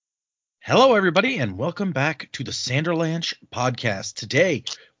Hello, everybody, and welcome back to the Sanderlanche podcast. Today,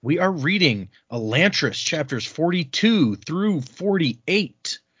 we are reading Elantris chapters 42 through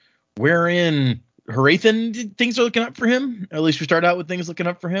 48, wherein Hrathen, things are looking up for him. At least we start out with things looking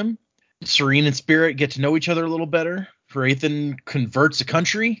up for him. Serene and Spirit get to know each other a little better. Hrathen converts a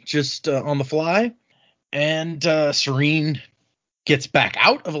country just on the fly. And Serene gets back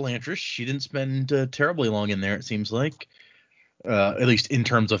out of Elantris. She didn't spend terribly long in there, it seems like. At least in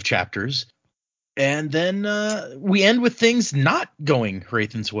terms of chapters. And then we end with things not going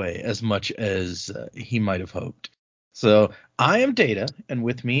Hrathen's way as much as he might have hoped. So I am Data, and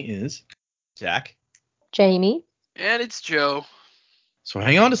with me is Jack, Jamie, and it's Joe. So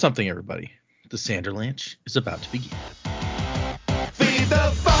hang on to something, everybody. The Sanderlanche is about to begin. Feed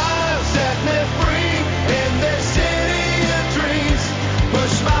the fire, set me free in this city of dreams.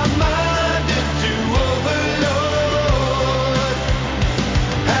 Push my mind into overload.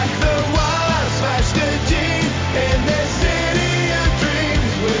 Hack the wire, smash the gene in this city of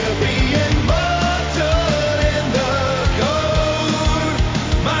dreams. We'll be immortal in the code.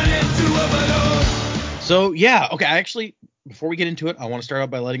 Mind into overload. So yeah, okay. Actually, before we get into it, I want to start out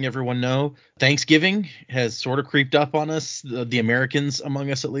by letting everyone know Thanksgiving has sort of creeped up on us, the Americans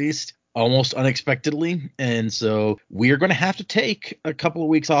among us at least, almost unexpectedly. And so we are going to have to take a couple of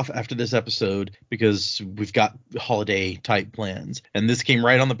weeks off after this episode because we've got holiday type plans. And this came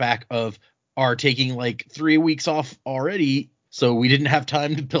right on the back of our taking like 3 weeks off already. So we didn't have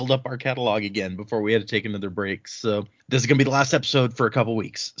time to build up our catalog again before we had to take another break. So this is going to be the last episode for a couple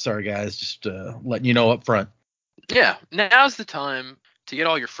weeks. Sorry, guys. Just letting you know up front. Yeah, now's the time to get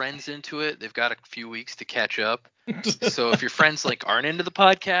all your friends into it. They've got a few weeks to catch up. So if your friends like aren't into the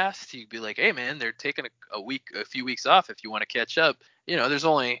podcast, you'd be like, hey man, they're taking a few weeks off if you want to catch up. You know, there's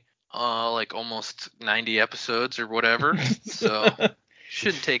only like almost 90 episodes or whatever. So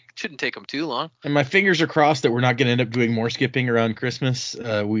shouldn't take them too long. And my fingers are crossed that we're not going to end up doing more skipping around Christmas.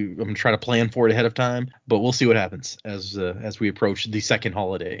 I'm going to try to plan for it ahead of time, but we'll see what happens as we approach the second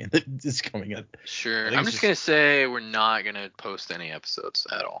holiday that is coming up. Sure. I'm just going to say we're not going to post any episodes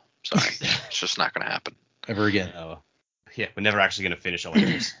at all. Sorry. It's just not going to happen. Ever again. yeah, we're never actually going to finish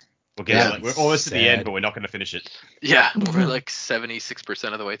Elantris. We're almost at the end, but we're not going to finish it. Yeah, we're like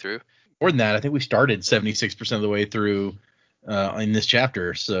 76% of the way through. More than that, I think we started 76% of the way through in this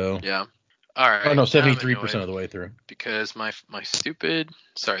chapter. So yeah. All right. Oh no, 73% of the way through. Because my stupid,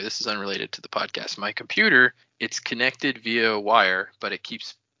 sorry, this is unrelated to the podcast. My computer, it's connected via wire, but it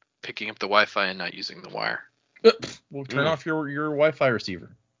keeps picking up the Wi-Fi and not using the wire. Well, turn off your Wi-Fi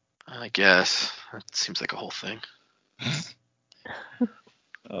receiver. I guess that seems like a whole thing.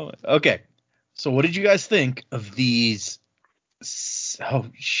 Oh, okay. So what did you guys think of these? Oh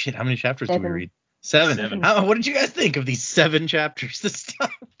shit! How many chapters did we read? Seven. What did you guys think of these 7 chapters this time?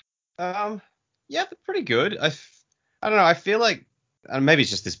 Yeah, they're pretty good. I don't know. I feel like maybe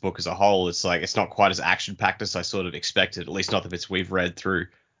it's just this book as a whole. It's like it's not quite as action packed as I sort of expected. At least not the bits we've read through,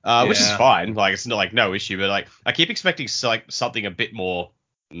 which is fine. Like it's not like no issue, but like I keep expecting like something a bit more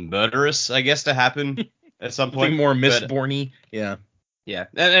murderous, I guess, to happen at some point. Something more Mistborny. Yeah. Yeah,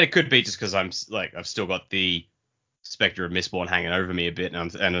 and it could be just because I've still got the specter of Mistborn hanging over me a bit,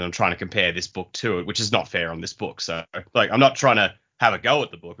 and I'm trying to compare this book to it, which is not fair on this book. So like I'm not trying to have a go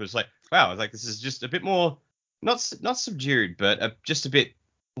at the book. It's like wow, like this is just a bit more not subdued, but just a bit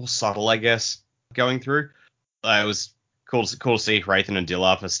more subtle, I guess, going through. It was cool to see Hrathen and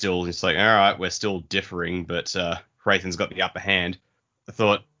Dilaf are still just like all right, we're still differing, but Hrathen's got the upper hand. I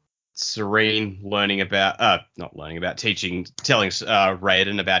thought Serene telling Reod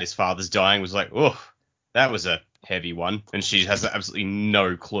about his father's dying was like, oh, that was a heavy one, and she has absolutely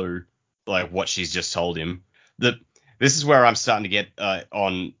no clue like what she's just told him. This is where I'm starting to get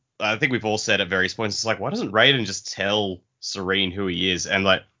on. I think we've all said at various points, it's like, why doesn't Reod just tell Serene who he is? And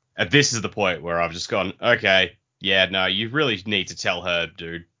like, this is the point where I've just gone, okay, yeah, no, you really need to tell her,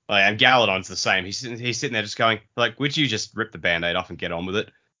 dude. Like, and Galadon's the same. He's sitting there just going, like, would you just rip the Band-Aid off and get on with it?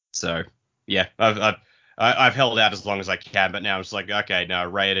 So yeah, I've held out as long as I can, but now it's like, okay, no,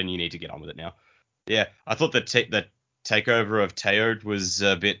 Reod, you need to get on with it now. Yeah, I thought that the takeover of Teod was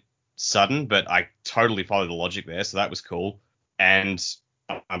a bit sudden, but I totally followed the logic there, so that was cool. And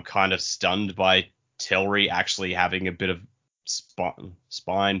I'm kind of stunned by Telri actually having a bit of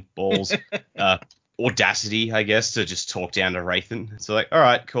spine, balls, audacity, I guess, to just talk down to Hrathen. So like, all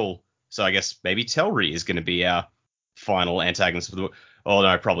right, cool. So I guess maybe Telri is going to be our final antagonist for the book. Oh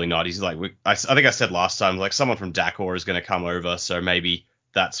no, probably not. He's like, I think I said last time, like someone from Dakor is going to come over, so maybe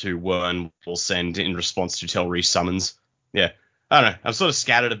that's who Wern will send in response to Telri's summons. Yeah, I don't know. I'm sort of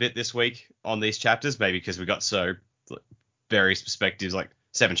scattered a bit this week on these chapters, maybe because we got so various perspectives. Like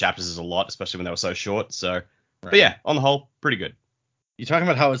 7 chapters is a lot, especially when they were so short. So, But yeah, on the whole, pretty good. You're talking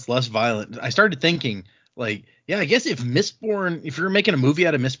about how it's less violent. I started thinking, like, yeah, I guess if you're making a movie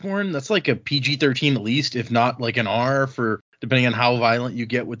out of Mistborn, that's like a PG-13 at least, if not like an R for depending on how violent you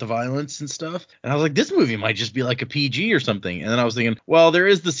get with the violence and stuff. And I was like, this movie might just be like a PG or something. And then I was thinking, well, there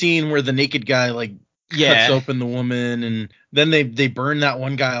is the scene where the naked guy like cuts open the woman, and then they burn that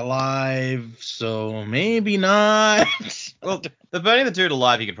one guy alive. So maybe not. Well, the burning the dude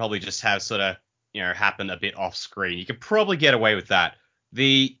alive, you could probably just have sort of, happen a bit off screen. You could probably get away with that.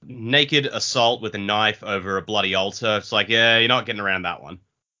 The naked assault with a knife over a bloody altar, it's like, yeah, you're not getting around that one.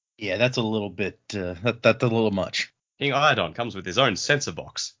 Yeah, that's a little bit, that's a little much. King Iodon comes with his own sensor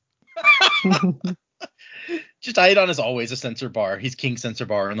box. Just Iodon is always a censor bar. He's King Censor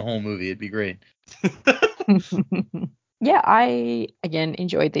Bar in the whole movie. It'd be great. Yeah, I again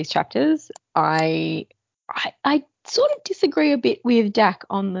enjoyed these chapters. I sort of disagree a bit with Dak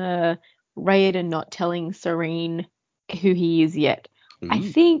on the Reod not telling Serene who he is yet. Ooh. I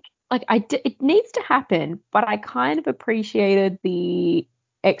think it needs to happen, but I kind of appreciated the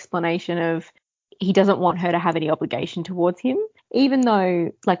explanation of he doesn't want her to have any obligation towards him, even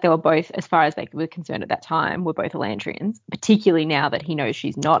though like they were both, as far as they were concerned at that time, were both Elantrians, particularly now that he knows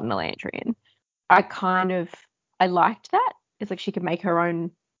she's not an Elantrian. I liked that. It's like she could make her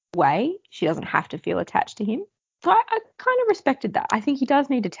own way. She doesn't have to feel attached to him. So I kind of respected that. I think he does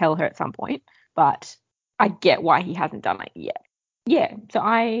need to tell her at some point, but I get why he hasn't done it yet. Yeah, so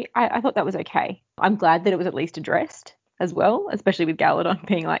I thought that was okay. I'm glad that it was at least addressed as well, especially with Galadon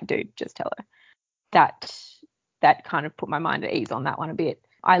being like, dude, just tell her. That kind of put my mind at ease on that one a bit.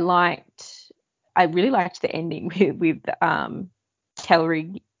 I really liked the ending with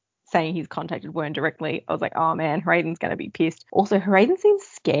Telrig saying he's contacted Wern directly. I was like, oh man, Hrathen's going to be pissed. Also, Hrathen seems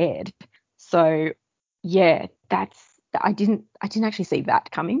scared. So yeah, I didn't actually see that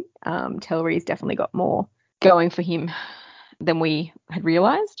coming. Telrig's definitely got more going for him than we had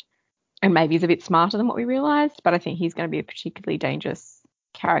realized, and maybe he's a bit smarter than what we realized, but I think he's going to be a particularly dangerous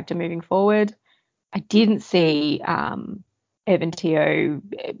character moving forward. I didn't see Eventeo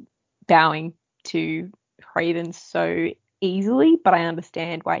bowing to Hrathen so easily, but I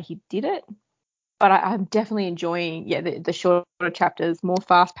understand why he did it. But I'm definitely enjoying the shorter chapters, more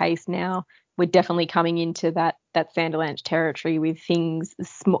fast paced now. We're definitely coming into that Sanderlanche territory with things,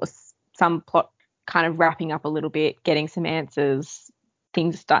 some plot kind of wrapping up a little bit, getting some answers,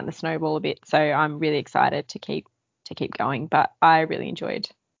 things starting to snowball a bit. So I'm really excited to keep going. But I really enjoyed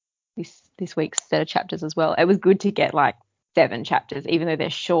this week's set of chapters as well. It was good to get like 7 chapters, even though they're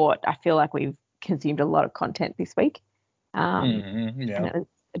short. I feel like we've consumed a lot of content this week. And it was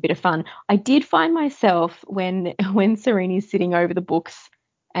a bit of fun. I did find myself when Serene is sitting over the books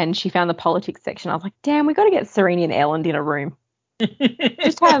and she found the politics section, I was like, damn, we got to get Serene and Elend in a room.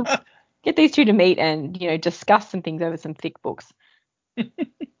 Just get these two to meet and, discuss some things over some thick books.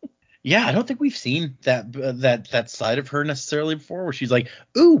 Yeah, I don't think we've seen that side of her necessarily before, where she's like,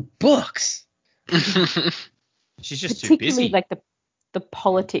 ooh, books. She's just too busy. Like the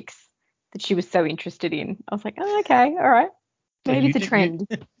politics that she was so interested in. I was like, oh, okay, all right. Maybe it's a trend.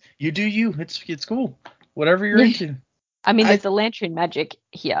 You do you. It's cool. Whatever you're into. I mean, there's Elantrian magic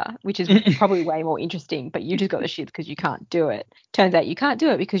here, which is probably way more interesting, but you just got the shits because you can't do it. Turns out you can't do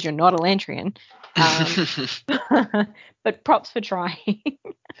it because you're not Elantrian. But props for trying.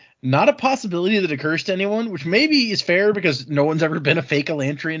 Not a possibility that occurs to anyone, which maybe is fair because no one's ever been a fake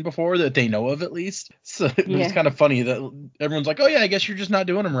Elantrian before that they know of, at least. So it's kind of funny that everyone's like, oh yeah, I guess you're just not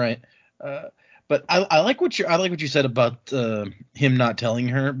doing them right. But I like what you said about him not telling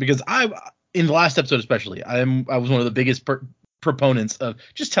her, because in the last episode especially, I was one of the biggest proponents of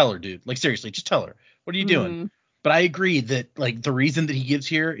just tell her, dude. Like seriously, just tell her. What are you doing? But I agree that like the reason that he gives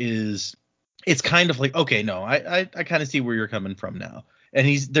here is it's kind of like, okay, no, I kind of see where you're coming from now. And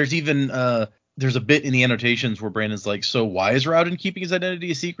there's a bit in the annotations where Brandon's like, so why is Reod keeping his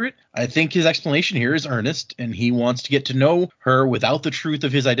identity a secret? I think his explanation here is earnest, and he wants to get to know her without the truth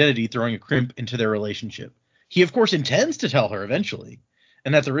of his identity throwing a crimp into their relationship. He, of course, intends to tell her eventually.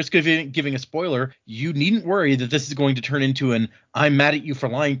 And at the risk of giving a spoiler, you needn't worry that this is going to turn into an I'm mad at you for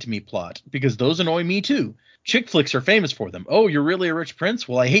lying to me plot, because those annoy me too. Chick flicks are famous for them. Oh, you're really a rich prince?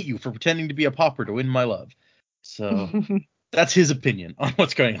 Well, I hate you for pretending to be a pauper to win my love. So that's his opinion on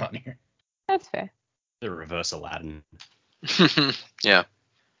what's going on here. That's fair. The reverse Aladdin. Yeah.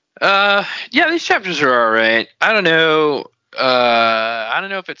 These chapters are all right. I don't know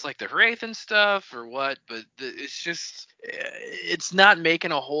if it's like the Hrathen stuff or what, but it's not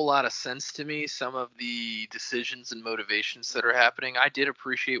making a whole lot of sense to me, some of the decisions and motivations that are happening. I did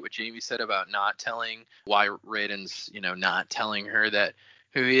appreciate what Jamie said about not telling, why Raiden's, not telling her that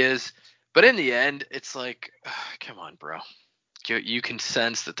who he is. But in the end, it's like, come on, bro. You can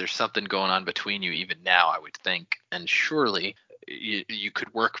sense that there's something going on between you even now, I would think. And surely you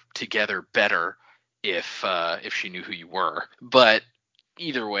could work together better if she knew who you were. But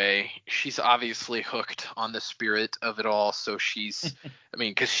either way, she's obviously hooked on the spirit of it all. So she's, I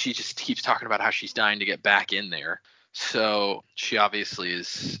mean, because she just keeps talking about how she's dying to get back in there. So she obviously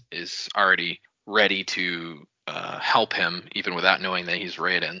is already ready to help him, even without knowing that he's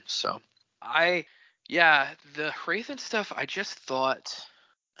Raiden. So the Hrathen stuff, I just thought,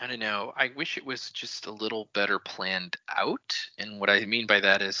 I don't know, I wish it was just a little better planned out. And what I mean by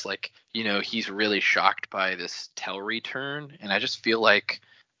that is, like, he's really shocked by this Tel return, and I just feel like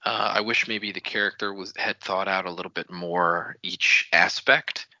I wish maybe the character had thought out a little bit more each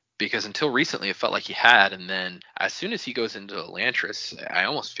aspect, because until recently it felt like he had, and then as soon as he goes into Elantris, I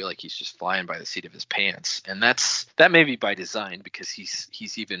almost feel like he's just flying by the seat of his pants. And that may be by design, because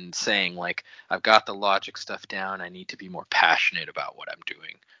he's even saying, like, I've got the logic stuff down, I need to be more passionate about what I'm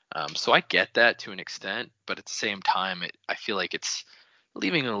doing. So I get that to an extent, but at the same time, I feel like it's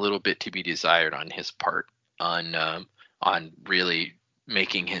leaving a little bit to be desired on his part, on really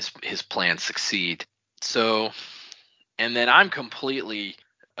making his plan succeed. So, and then I'm completely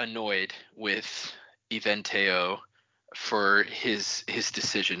annoyed with Eventeo for his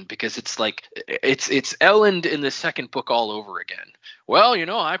decision, because it's like it's Elend in the second book all over again. Well,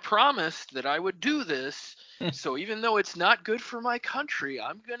 I promised that I would do this, so even though it's not good for my country,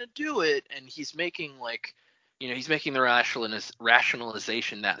 I'm gonna do it. And he's making the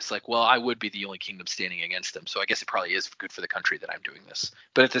rationalization that's like, well, I would be the only kingdom standing against them, so I guess it probably is good for the country that I'm doing this.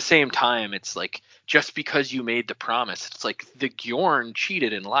 But at the same time, it's like, just because you made the promise, it's like the Gjorn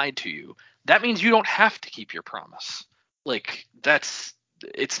cheated and lied to you. That means you don't have to keep your promise. Like,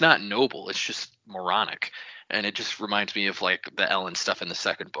 it's not noble. It's just moronic. And it just reminds me of, like, the Ellen stuff in the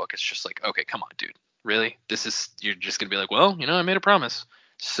second book. It's just like, okay, come on, dude. Really? You're just going to be like, well, I made a promise.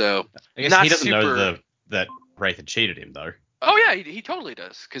 So, I guess not he doesn't super, know that Hrathen cheated him, though. Oh yeah, he totally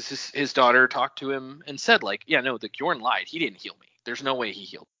does, because his daughter talked to him and said, like, yeah, no, the Gjorn lied. He didn't heal me. There's no way he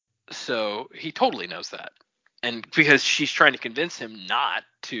healed. So he totally knows that, and because she's trying to convince him not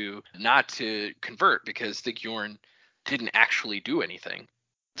to convert, because the Gjorn didn't actually do anything.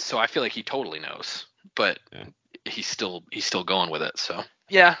 So I feel like he totally knows, but Yeah. he's still going with it. So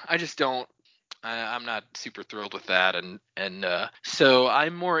yeah, I just don't. I'm not super thrilled with that, and so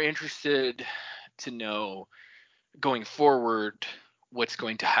I'm more interested to know, going forward, what's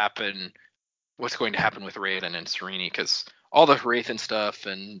going to happen with Raiden and Sereni, because all the Hrathen stuff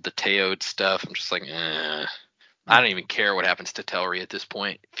and the Teod stuff, I'm just like, I don't even care what happens to Telri at this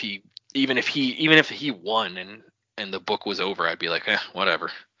point. Even if he won and the book was over, I'd be like,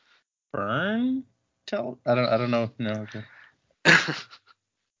 whatever. Burn? I don't know. No, okay.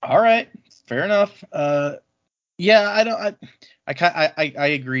 All right, fair enough. Yeah, I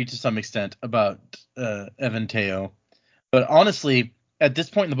agree to some extent about Eventeo, but honestly, at this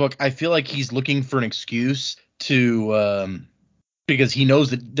point in the book, I feel like he's looking for an excuse to because he knows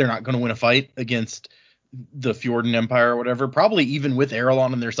that they're not going to win a fight against the Fjorden Empire or whatever. Probably even with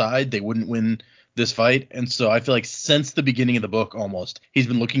Erelon on their side, they wouldn't win this fight. And so I feel like since the beginning of the book, almost, he's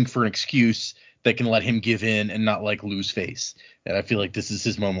been looking for an excuse that can let him give in and not, like, lose face. And I feel like this is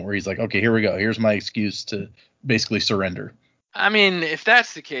his moment where he's like, okay, here we go. Here's my excuse to basically surrender. I mean, if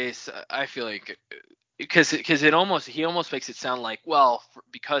that's the case, I feel like, because he almost makes it sound like, well,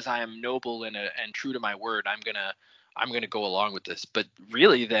 because I am noble and true to my word, I'm gonna go along with this. But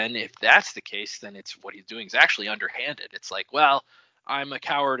really, then, if that's the case, then it's what he's doing is actually underhanded. It's like, well, I'm a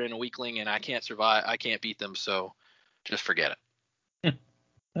coward and a weakling, and I can't survive. I can't beat them, so just forget it.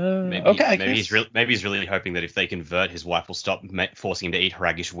 Maybe he's really hoping that if they convert, his wife will stop forcing him to eat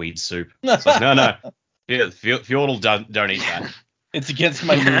Hragish weed soup. It's like, no. Fjordal don't eat that. It's against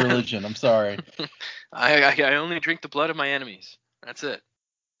my new religion. I'm sorry. I only drink the blood of my enemies. That's it.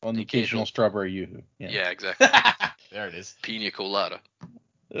 On the occasional strawberry yoo-hoo. Yeah, exactly. There it is. Pina colada.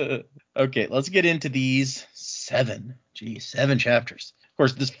 Okay, let's get into these 7 chapters. Of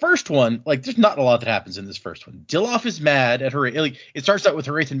course, this first one, like, there's not a lot that happens in this first one. Dilloff is mad at Hrathen. Like, it starts out with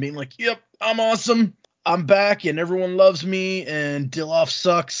Hrathen being like, yep, I'm awesome. I'm back and everyone loves me, and Dilloff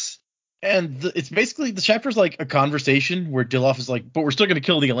sucks. And it's basically, the chapter's like a conversation where Dilloff is like, but we're still going to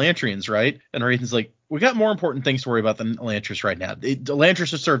kill the Elantrians, right? And Hrathen's like, we got more important things to worry about than Elantris right now.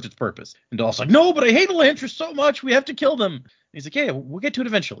 Elantris has served its purpose. And Dilloff's like, no, but I hate Elantris so much, we have to kill them. And he's like, yeah, we'll get to it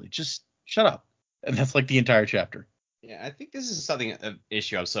eventually. Just shut up. And that's like the entire chapter. Yeah, I think this is an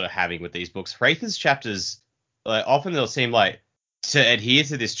issue I'm sort of having with these books. Hrathen's chapters, often they'll seem like to adhere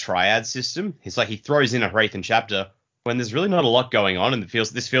to this triad system. It's like he throws in a Hrathen chapter, when there's really not a lot going on, and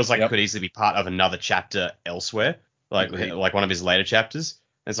this feels like Yep. it could easily be part of another chapter elsewhere, Agreed. like one of his later chapters.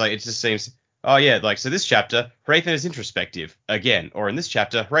 It's like, it just seems, oh yeah, like, so this chapter, Hrathen is introspective again, or in this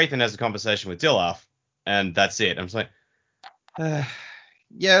chapter, Hrathen has a conversation with Dilaf, and that's it. I'm just like,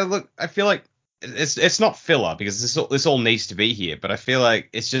 yeah, look, I feel like it's not filler, because this all needs to be here, but I feel like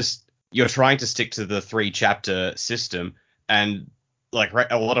it's just, you're trying to stick to the 3-chapter system, and like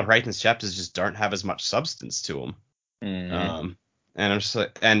a lot of Hrathen's chapters just don't have as much substance to them. Mhm. And I'm just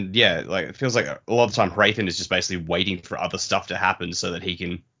like, and yeah, like, it feels like a lot of the time Hrathen is just basically waiting for other stuff to happen so that he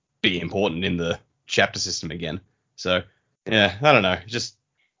can be important in the chapter system again. So yeah, I don't know, just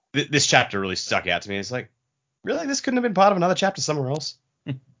this chapter really stuck out to me. It's like, really, this couldn't have been part of another chapter somewhere else.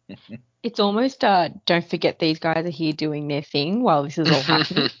 It's almost don't forget these guys are here doing their thing while this is all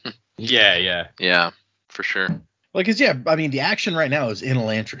happening. Yeah. Yeah, for sure. Like, cause yeah, I mean, the action right now is in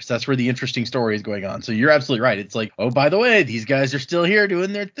Elantris. That's where the interesting story is going on. So you're absolutely right. It's like, oh, by the way, these guys are still here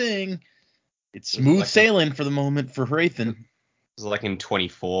doing their thing. It's smooth like- sailing for the moment for Hrathen. It's like in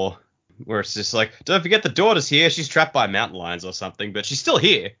 24, where it's just like, don't forget the daughter's here. She's trapped by mountain lions or something, but she's still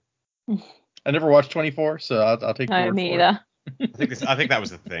here. I never watched 24, so I'll take your No, word me for either. I think that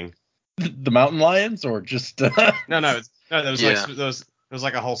was the thing. it. The mountain lions, or just No, there was Yeah. there was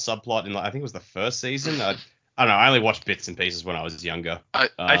like a whole subplot in, like, I think it was the first season. I don't know. I only watched bits and pieces when I was younger.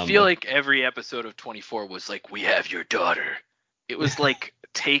 I feel like every episode of 24 was like, we have your daughter. It was like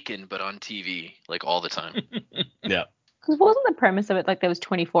Taken, but on TV, like all the time. Yeah. Because wasn't the premise of it like there was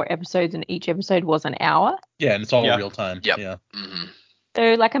 24 episodes and each episode was an hour? yeah, and it's all Yeah. real time. Yep. Yeah. hmm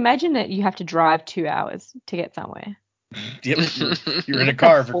So like imagine that you have to drive 2 hours to get somewhere. Yep. You're in a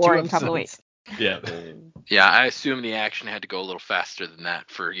car for 2 Boring couple of episodes. Yeah. Yeah, I assume the action had to go a little faster than that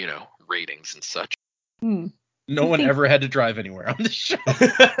for, ratings and such. Hmm. No one ever had to drive anywhere on this show.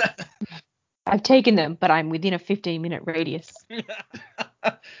 I've taken them, but I'm within a 15-minute radius.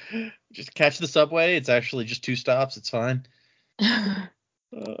 Just catch the subway. It's actually just 2 stops. It's fine.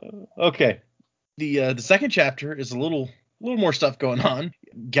 Okay. The second chapter is a little more stuff going on.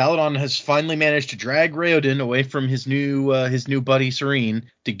 Galadon has finally managed to drag Reod away from his new buddy Serene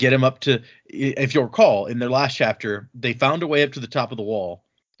to get him up to. If you'll recall, in their last chapter, they found a way up to the top of the wall,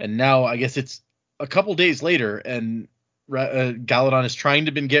 and now I guess it's a couple days later, and Galadon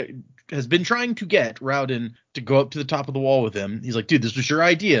has been trying to get Reod to go up to the top of the wall with him. He's like, dude, this was your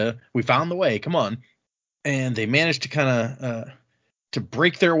idea. We found the way. Come on. And they managed to kind of to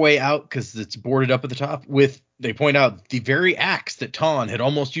break their way out because it's boarded up at the top with, they point out, the very axe that Ton had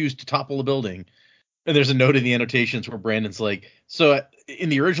almost used to topple the building. And there's a note in the annotations where Brandon's like, so in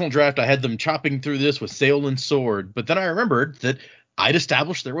the original draft, I had them chopping through this with sail and sword, but then I remembered that I'd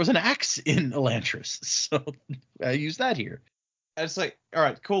established there was an axe in Elantris, so I used that here. It's like, all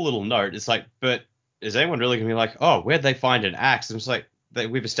right, cool little note. It's like, but is anyone really gonna be like, oh, where'd they find an axe? And it's like,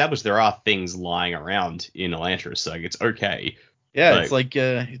 we've established there are things lying around in Elantris, so it's okay. Yeah, Like-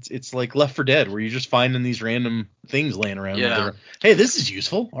 it's like Left 4 Dead, where you're just finding these random things laying around. Yeah. They're, hey, this is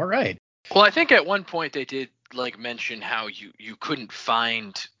useful. All right. Well, I think at one point they did like mention how you couldn't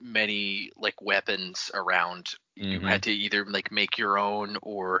find many like weapons around. You Mhm. had to either like make your own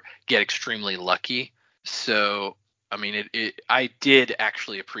or get extremely lucky. So I mean, I did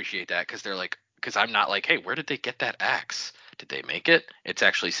actually appreciate that because I'm not like, hey, where did they get that axe? Did they make it? It's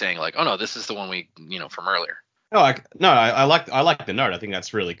actually saying like, oh no, this is the one we from earlier. I like the note. I think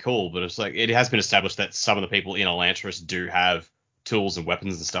that's really cool. But it's like, it has been established that some of the people in Elantris do have tools and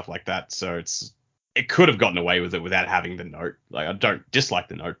weapons and stuff like that. So it could have gotten away with it without having the note. Like, I don't dislike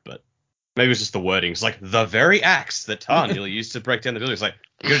the note, but maybe it's just the wording. It's like the very axe that Tarn nearly used to break down the building. It's like,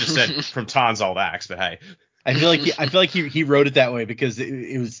 you could have just said from Tarn's old axe, but hey. I feel like he wrote it that way because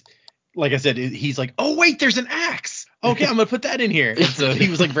it was, like I said, he's like, oh wait, there's an axe. Okay, I'm gonna put that in here. And so he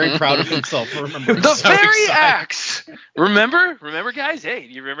was like very proud of himself for remembering. The So very excited. axe. Remember, guys? Hey,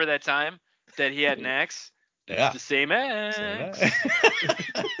 do you remember that time that he had an axe? Yeah. It's the same axe.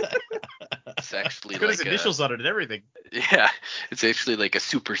 It's actually Got like his initials on it and everything. yeah, it's actually like a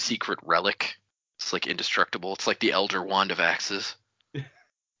super secret relic. It's like indestructible. It's like the Elder Wand of Axes.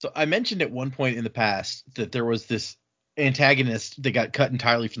 So I mentioned at one point in the past that there was this antagonist that got cut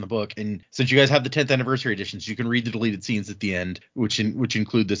entirely from the book, and since you guys have the 10th anniversary editions, you can read the deleted scenes at the end, which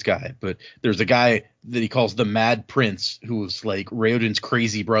include this guy. But there's a guy that he calls the Mad Prince, who was like Raoden's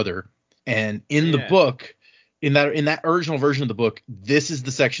crazy brother, and in the book, in that original version of the book, this is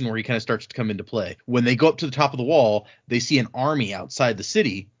the section where he kind of starts to come into play. When they go up to the top of the wall, they see an army outside the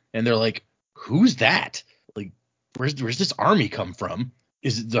city, and they're like, "Who's that? Like, where's this army come from?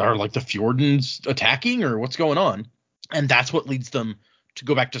 Are like the Fjordans attacking, or what's going on?" And that's what leads them to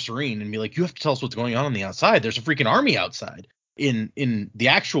go back to Serene and be like, you have to tell us what's going on the outside. There's a freaking army outside. In the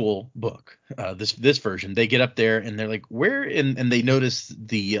actual book, this version, they get up there and they're like, where? And they notice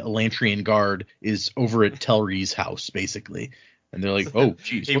the Elantrian guard is over at Telri's house, basically. And they're like, oh,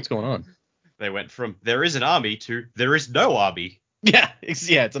 geez, what's going on? They went from there is an army to there is no army. Yeah,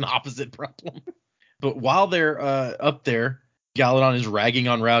 it's an opposite problem. But while they're up there, Galadon is ragging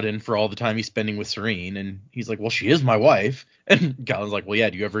on Rowden for all the time he's spending with Serene. And he's like, well, she is my wife. And Galadon's like, well,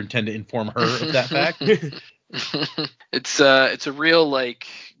 yeah, do you ever intend to inform her of that fact? It's a real like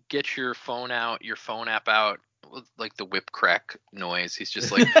get your phone app out, like the whip crack noise. He's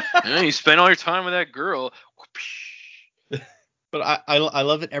just like, you spend all your time with that girl. But I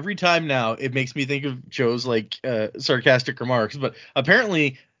love it every time now. It makes me think of Joe's like sarcastic remarks. But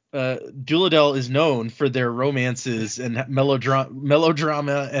apparently Duladel is known for their romances and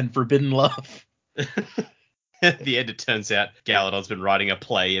melodrama and forbidden love. At the end, it turns out Galadon's been writing a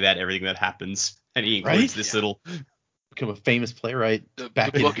play about everything that happens. And he includes this little... Become a famous playwright. The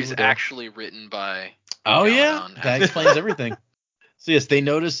book is actually written by Oh, Galadon. yeah. That explains everything. So, yes, they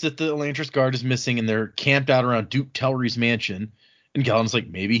notice that the Elantris guard is missing, and they're camped out around Duke Telri's mansion. And Galadon's like,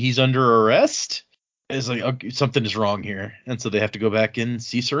 maybe he's under arrest? And it's like, okay, something is wrong here. And so they have to go back and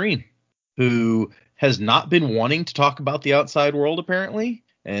see Serene, who has not been wanting to talk about the outside world, apparently.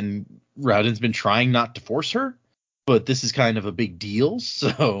 And Rowden's been trying not to force her. But this is kind of a big deal,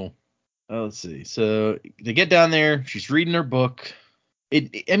 so... let's see. So they get down there. She's reading her book.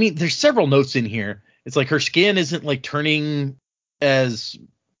 I mean, there's several notes in here. It's like her skin isn't like turning as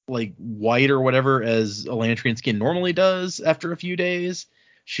like white or whatever as Elantrian skin normally does after a few days.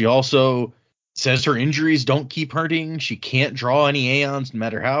 She also says her injuries don't keep hurting. She can't draw any aeons no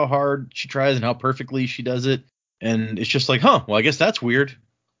matter how hard she tries and how perfectly she does it. And it's just like, well, I guess that's weird.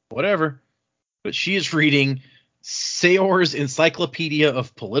 Whatever. But she is reading Sayor's Encyclopedia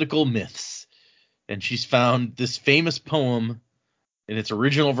of Political Myths, and she's found this famous poem in its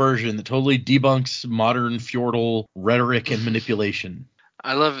original version that totally debunks modern feudal rhetoric and manipulation.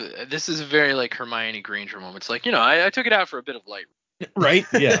 I love it. This is a very like Hermione Granger moment. It's like, I took it out for a bit of light. Right?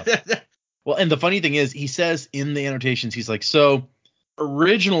 Yeah. Well, and the funny thing is, he says in the annotations, he's like, so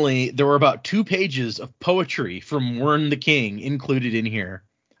originally there were about 2 pages of poetry from Wyrn the King included in here.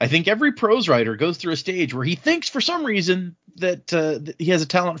 I think every prose writer goes through a stage where he thinks for some reason that he has a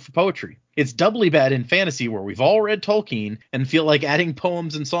talent for poetry. It's doubly bad in fantasy, where we've all read Tolkien and feel like adding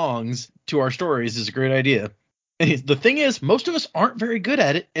poems and songs to our stories is a great idea. And the thing is, most of us aren't very good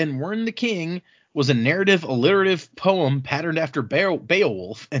at it, and Wyrn the King was a narrative, alliterative poem patterned after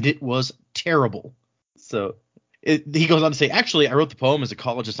Beowulf, and it was terrible. So... he goes on to say, actually, I wrote the poem as a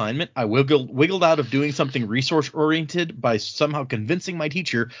college assignment. I wiggled out of doing something resource-oriented by somehow convincing my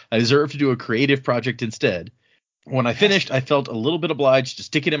teacher I deserved to do a creative project instead. When I finished, I felt a little bit obliged to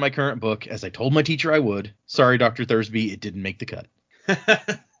stick it in my current book, as I told my teacher I would. Sorry, Dr. Thursby, it didn't make the cut.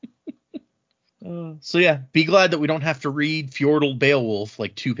 So yeah, be glad that we don't have to read Fjordal Beowulf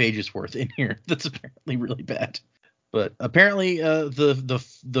like 2 pages worth in here. That's apparently really bad. But apparently,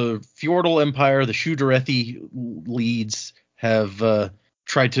 the Fjordal Empire, the Shu-Derethi leads have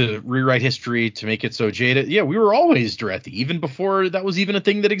tried to rewrite history to make it so Jada. Yeah, we were always Derethi, even before that was even a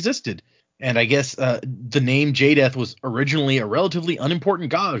thing that existed. And I guess the name Jadeth was originally a relatively unimportant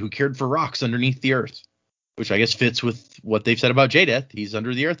god who cared for rocks underneath the earth, which I guess fits with what they've said about Jadeth. He's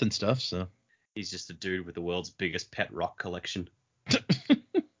under the earth and stuff. So he's just a dude with the world's biggest pet rock collection.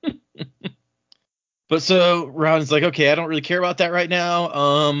 But so Rowden's like, okay, I don't really care about that right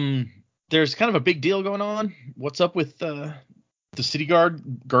now. There's kind of a big deal going on. What's up with the city guard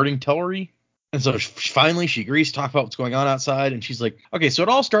guarding Telri? And so finally she agrees to talk about what's going on outside. And she's like, okay, so it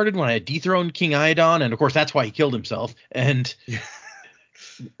all started when I dethroned King Iadon. And of course, that's why he killed himself. And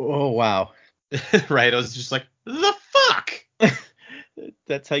oh, wow. Right. I was just like, the fuck?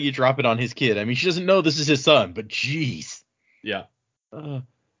 That's how you drop it on his kid. I mean, she doesn't know this is his son, but geez. Yeah.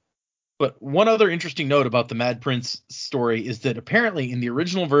 But one other interesting note about the Mad Prince story is that apparently in the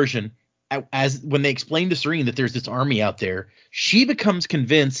original version, as when they explain to Serene that there's this army out there, she becomes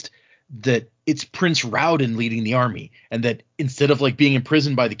convinced that it's Prince Rowden leading the army, and that instead of like being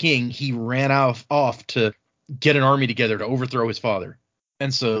imprisoned by the king, he ran off to get an army together to overthrow his father.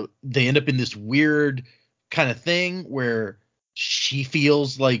 And so they end up in this weird kind of thing where she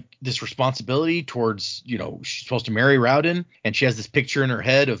feels like this responsibility towards, she's supposed to marry Rowden, and she has this picture in her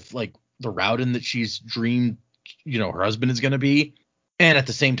head of like the Rowden that she's dreamed, her husband is going to be. And at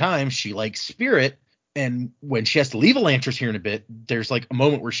the same time, she likes Spirit. And when she has to leave Elantris here in a bit, there's like a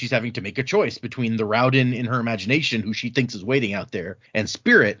moment where she's having to make a choice between the Rowden in her imagination, who she thinks is waiting out there, and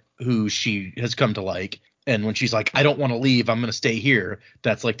Spirit, who she has come to like. And when she's like, I don't want to leave, I'm going to stay here,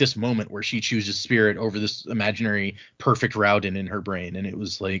 that's like this moment where she chooses Spirit over this imaginary perfect Rowden in her brain. And it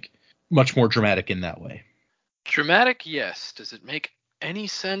was like much more dramatic in that way. Dramatic, yes. Does it make any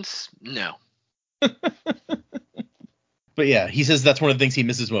sense? No. But yeah, he says that's one of the things he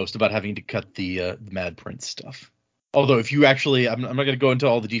misses most about having to cut the Mad Prince stuff. Although if you actually, I'm not going to go into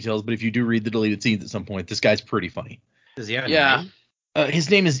all the details, but if you do read the deleted scenes at some point, this guy's pretty funny. Does he have a Yeah. name? His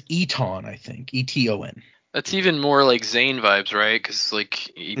name is Eton, I think. Eton. That's even more like Zane vibes, right? Because like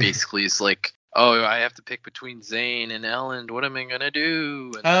he basically is like, oh, I have to pick between Zane and Ellen. What am I gonna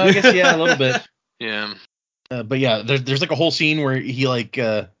do? And, I guess, yeah, a little bit. yeah. But yeah, there's like a whole scene where he like,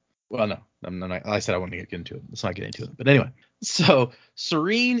 well, no, I'm not, I said I wouldn't get into it. Let's not get into it. But anyway, so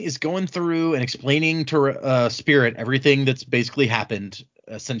Serene is going through and explaining to Spirit everything that's basically happened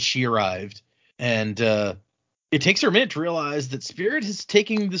since she arrived. And it takes her a minute to realize that Spirit is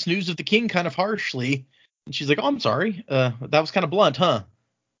taking this news of the king kind of harshly. And she's like, oh, I'm sorry. That was kind of blunt, huh?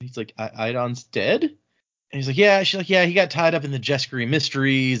 He's like, Idon's dead? And he's like, yeah. She's like, yeah, he got tied up in the Jeskari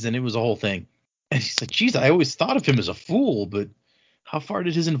mysteries, and it was a whole thing. And he's like, geez, I always thought of him as a fool, but how far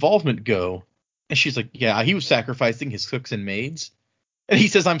did his involvement go? And she's like, yeah, he was sacrificing his cooks and maids. And he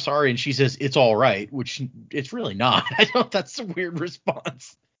says, I'm sorry. And she says, it's all right, which it's really not. I know that's a weird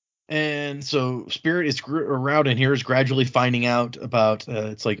response. And so Spirit is around in here is gradually finding out about,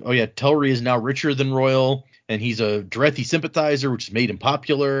 it's like, oh yeah, Telri is now richer than Royal, and he's a Drethi sympathizer, which has made him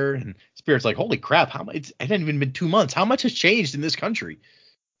popular. And Spirit's like, holy crap, how much? It hadn't even been 2 months. How much has changed in this country?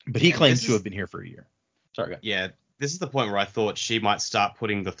 But he claims to have been here for a year. Sorry, guys. Yeah, this is the point where I thought she might start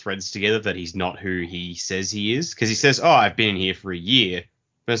putting the threads together that he's not who he says he is. Because he says, oh, I've been in here for a year.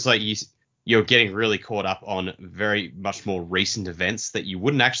 But it's like you're getting really caught up on very much more recent events that you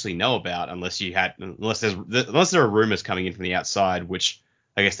wouldn't actually know about unless there are rumors coming in from the outside, which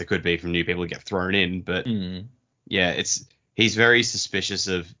I guess there could be from new people who get thrown in. But yeah, he's very suspicious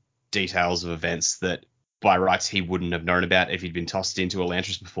of details of events that by rights he wouldn't have known about if he'd been tossed into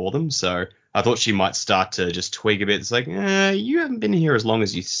Elantris before them. So I thought she might start to just twig a bit. It's like, you haven't been here as long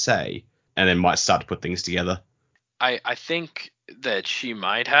as you say, and then might start to put things together. I think that she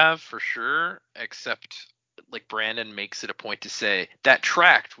might have for sure, except like Brandon makes it a point to say that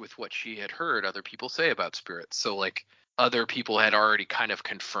tracked with what she had heard other people say about spirits. So like other people had already kind of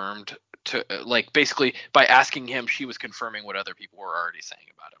confirmed to like basically by asking him, she was confirming what other people were already saying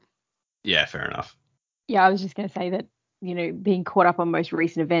about him. Yeah, fair enough. Yeah, I was just going to say that, you know, being caught up on most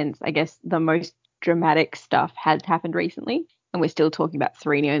recent events, I guess the most dramatic stuff has happened recently. And we're still talking about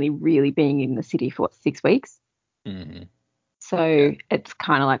Serena only really being in the city for 6 weeks. Mm-hmm. So it's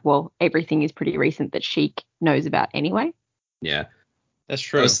kind of like, well, everything is pretty recent that she knows about anyway. Yeah, That's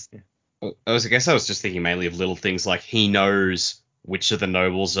true. I guess I was just thinking mainly of little things like he knows which of the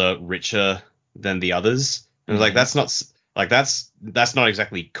nobles are richer than the others. And like that's not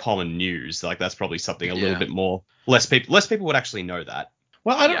exactly common news. Like that's probably something a little bit more less people would actually know that.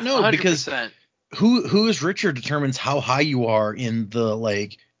 Well, I don't know 100%. because who is richer determines how high you are in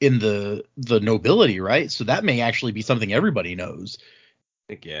the nobility, right? So that may actually be something everybody knows.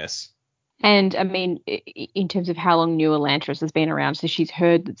 I guess. And I mean, in terms of how long New Elantris has been around, so she's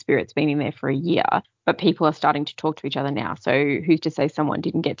heard that Spirit's been in there for a year, but people are starting to talk to each other now. So who's to say someone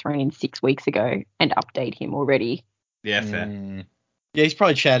didn't get thrown in 6 weeks ago and update him already? Yeah, fair. Yeah, he's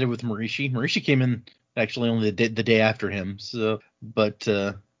probably chatted with Marishi. Marishi came in actually only the day after him. So, but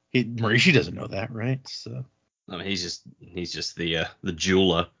Marishi doesn't know that, right? So, I mean, he's just the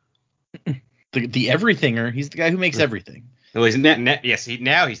jeweler. the everythinger. He's the guy who makes everything. Well, he's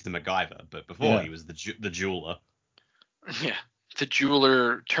now he's the MacGyver, but before he was the jeweler. Yeah, the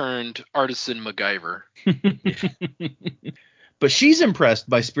jeweler turned artisan MacGyver. But she's impressed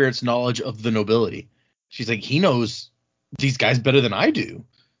by Spirit's knowledge of the nobility. She's like, he knows these guys better than I do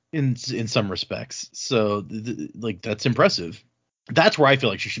in some respects. So like that's impressive. That's where I feel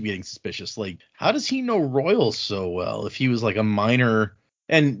like she should be getting suspicious. Like, how does he know Royal so well if he was like a minor?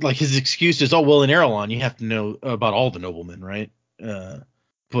 And like his excuse is, oh well, in Erelon you have to know about all the noblemen, right?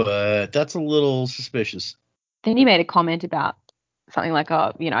 But that's a little suspicious. Then he made a comment about something like,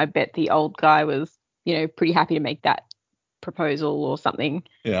 oh, you know, I bet the old guy was, you know, pretty happy to make that proposal or something.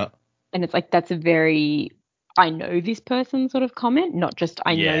 Yeah. And it's like, that's a very, I know this person sort of comment, not just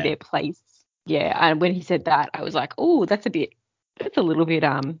I know their place. Yeah. And when he said that, I was like, oh, that's a little bit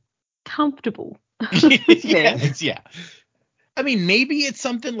comfortable. Yeah. I mean, maybe it's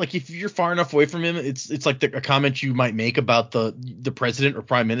something like if you're far enough away from him, it's like a comment you might make about the president or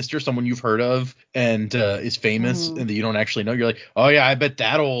prime minister, someone you've heard of and is famous and that you don't actually know. You're like, oh yeah, I bet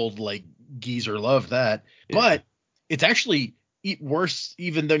that old like geezer loved that. Yeah. But it's actually worse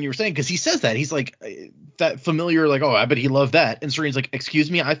even than you were saying, because he says that. He's like, that familiar, like, oh, I bet he loved that. And Serene's like,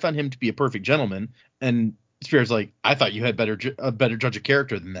 excuse me, I found him to be a perfect gentleman. And Spirit's like, I thought you had a better judge of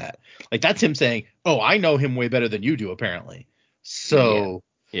character than that. Like, that's him saying, oh, I know him way better than you do, apparently. So.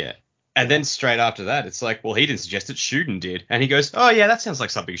 Yeah. And then straight after that, it's like, well, he didn't suggest it, Shuden did. And he goes, oh, yeah, that sounds like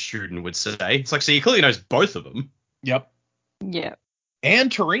something Shuden would say. It's like, so he clearly knows both of them. Yep. Yeah.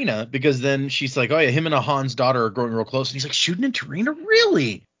 And Tarina, because then she's like, oh, yeah, him and Ahan's daughter are growing real close. And he's like, Shuden and Tarina?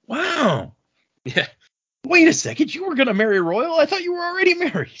 Really? Wow. Yeah. Wait a second. You were going to marry Royal? I thought you were already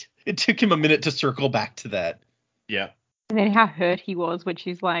married. It took him a minute to circle back to that. Yeah. And then how hurt he was when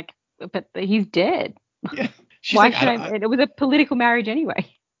she's like, but he's dead. Yeah. She's Why like, should it was a political marriage anyway.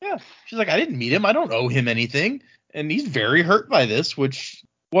 Yeah. She's like, I didn't meet him. I don't owe him anything. And he's very hurt by this, which,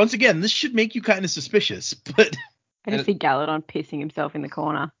 once again, this should make you kind of suspicious. But I just see Galadon pissing himself in the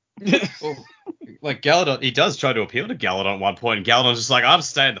corner. Like, Galadon, he does try to appeal to Galadon at one point, and Galadon's just like, I'm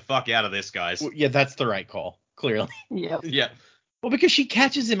staying the fuck out of this, guys. yeah, that's the right call, clearly. Yep. Yeah. Well, because she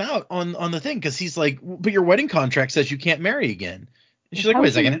catches him out on the thing, because he's like, but your wedding contract says you can't marry again. And she's like, wait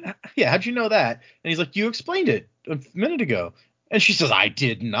a second. Yeah, how'd you know that? And he's like, you explained it a minute ago. And she says, I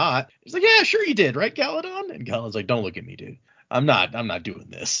did not. He's like, yeah, sure you did, right, Galadon? And Galadon's like, don't look at me, dude. I'm not doing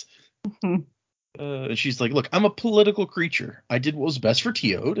this. And she's like, look, I'm a political creature. I did what was best for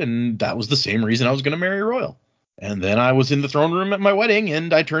Teod, and that was the same reason I was going to marry Royal. And then I was in the throne room at my wedding,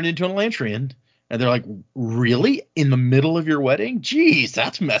 and I turned into an Elantrian. And they're like, really? In the middle of your wedding? Jeez,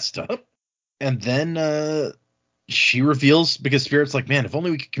 that's messed up. And then she reveals, because Spirit's like, man, if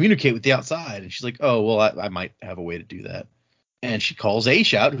only we could communicate with the outside. And she's like, oh, well, I might have a way to do that. And she calls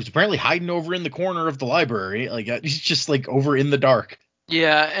Aish out, who's apparently hiding over in the corner of the library. Like, he's just like over in the dark.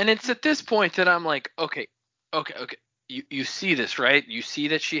 Yeah, and it's at this point that I'm like, okay. You see this, right? You see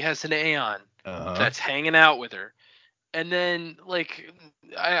that she has an Aeon that's hanging out with her. And then, like,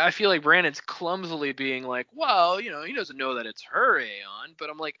 I feel like Brandon's clumsily being like, well, he doesn't know that it's her Aeon. But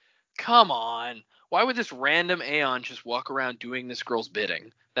I'm like, come on. Why would this random Aeon just walk around doing this girl's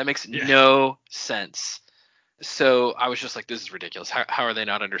bidding? That makes no sense. So I was just like, this is ridiculous. How are they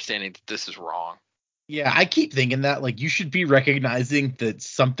not understanding that this is wrong? Yeah, I keep thinking that, like, you should be recognizing that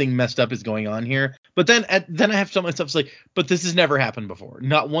something messed up is going on here. But then I have to tell myself, it's like, but this has never happened before.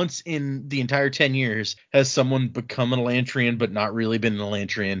 Not once in the entire 10 years has someone become an Elantrian but not really been an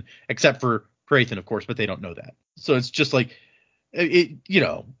Elantrian, except for Hrathen, of course, but they don't know that. So it's just like,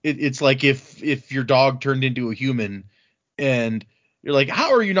 it's like if your dog turned into a human and you're like,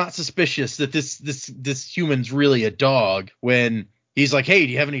 how are you not suspicious that this human's really a dog when he's like, hey,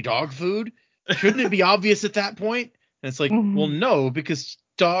 do you have any dog food? Shouldn't it be obvious at that point? And it's like, well, no, because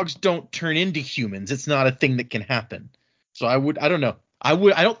dogs don't turn into humans. It's not a thing that can happen. So I don't know. I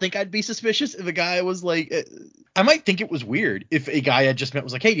don't think I'd be suspicious if a guy was like, I might think it was weird if a guy I just met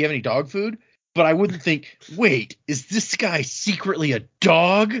was like, hey, do you have any dog food? But I wouldn't think, wait, is this guy secretly a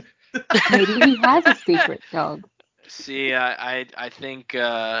dog? Maybe he has a secret dog. See, I think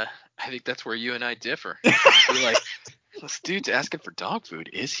that's where you and I differ. I'd be like, this dude's asking for dog food.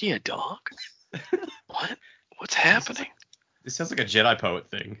 Is he a dog? What? What's happening? This sounds like a Jedi poet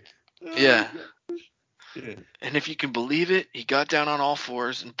thing. Yeah. And if you can believe it, he got down on all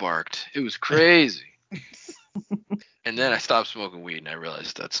fours and barked. It was crazy. And then I stopped smoking weed and I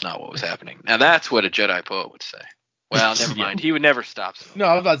realized that's not what was happening. Now that's what a Jedi poet would say. Well, never mind. He would never stop smoking. No,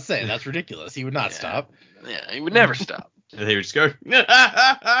 I was about to say, that's ridiculous. He would not stop. Yeah, he would never stop. And he would just go,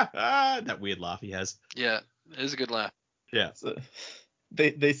 that weird laugh he has. Yeah, it is a good laugh. Yeah. So,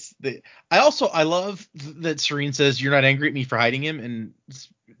 I love that Serene says, you're not angry at me for hiding him. And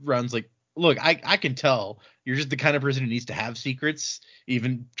Ron's like, look, I can tell you're just the kind of person who needs to have secrets,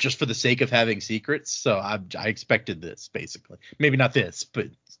 even just for the sake of having secrets. So I expected this, basically. Maybe not this, but,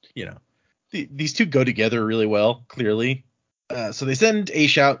 these two go together really well, clearly. So they send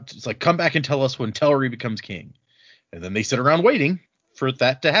Aish out. It's like, come back and tell us when Telri becomes king. And then they sit around waiting for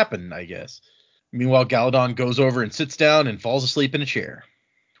that to happen, I guess. Meanwhile, Galadon goes over and sits down and falls asleep in a chair,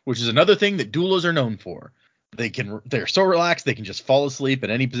 which is another thing that doulas are known for. They're so relaxed they can just fall asleep at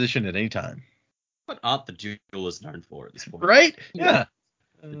any position at any time. What aren't the doulas known for at this point? Right? Yeah.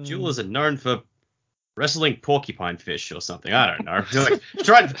 The doulas are known for wrestling porcupine fish or something. I don't know. Like,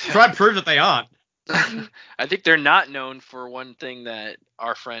 try and prove that they aren't. I think they're not known for one thing that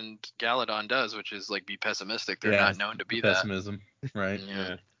our friend Galadon does, which is like be pessimistic. They're not known to be pessimism. Right.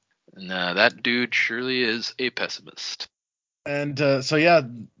 Yeah. No, that dude surely is a pessimist. And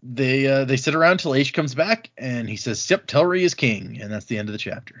they sit around till Aish comes back, and he says, yep, Telri is king, and that's the end of the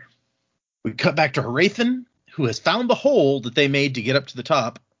chapter. We cut back to Hrathen, who has found the hole that they made to get up to the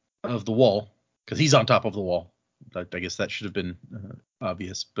top of the wall, because he's on top of the wall. I guess that should have been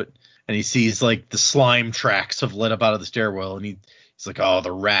obvious. And he sees like the slime tracks have led up out of the stairwell, and he's like, oh,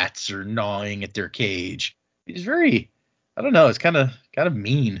 the rats are gnawing at their cage. He's very, I don't know, it's kind of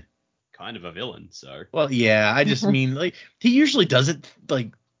mean. Kind of a villain, so. Well, yeah, I just mean, like, he usually doesn't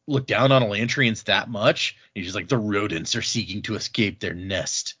like look down on Elantrians that much. He's just like, the rodents are seeking to escape their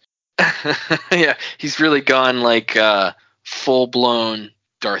nest. Yeah, he's really gone like full blown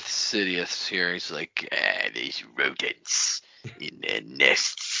Darth Sidious here. He's like, these rodents in their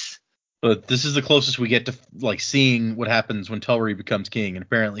nests. But this is the closest we get to like seeing what happens when Telrii becomes king, and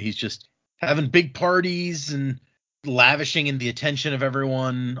apparently he's just having big parties and lavishing in the attention of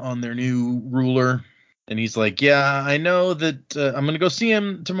everyone on their new ruler. And he's like, yeah, I know that I'm gonna go see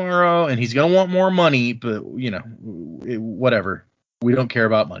him tomorrow, and he's gonna want more money, but whatever. We don't care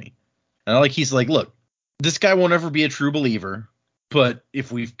about money. And he's like, look, this guy won't ever be a true believer, but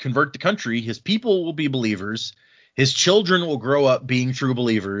if we convert the country, his people will be believers. His children will grow up being true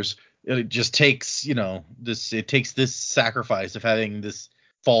believers. It just takes, it takes this sacrifice of having this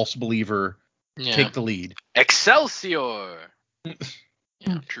false believer take the lead. Excelsior!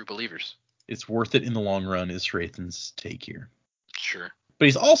 True believers. It's worth it in the long run, is Hrathen's take here. Sure. But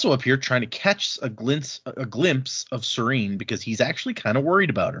he's also up here trying to catch a glimpse of Serene because he's actually kind of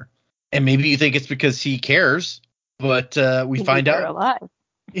worried about her. And maybe you think it's because he cares, but we find out. Alive.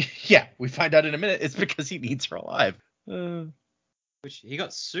 Yeah, we find out in a minute. It's because he needs her alive. Which he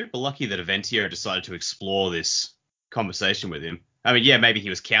got super lucky that Aventio decided to explore this conversation with him. I mean, yeah, maybe he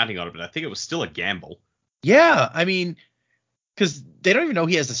was counting on it, but I think it was still a gamble. Yeah, I mean, because they don't even know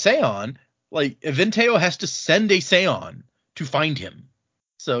he has a Seon. Like, Aventeo has to send a Seon to find him.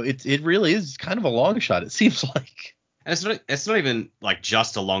 So it really is kind of a long shot, it seems like. And it's not even like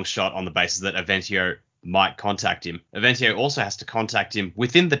just a long shot on the basis that Aventio might contact him. Aventio also has to contact him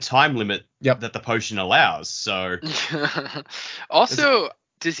within the time limit that the potion allows. So also,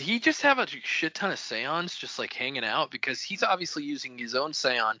 does he just have a shit ton of Seons just like hanging out? Because he's obviously using his own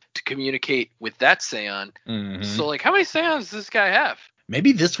Seon to communicate with that Seon. Mm-hmm. So like, how many Seons does this guy have?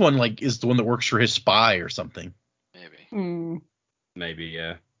 Maybe this one like is the one that works for his spy or something. Maybe. Maybe,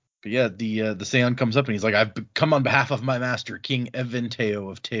 yeah. But yeah, the Seon comes up and he's like, I've come on behalf of my master, King Eventeo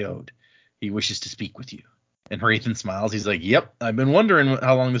of Teod. He wishes to speak with you. And Hrathen smiles. He's like, yep, I've been wondering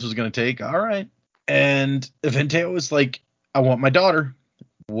how long this was going to take. All right. And Eventeo is like, I want my daughter.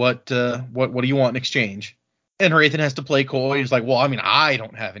 What do you want in exchange? And Hrathen has to play coy. He's like, well, I mean, I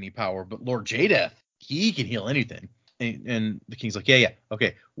don't have any power, but Lord Jadeth, he can heal anything. And the king's like, yeah,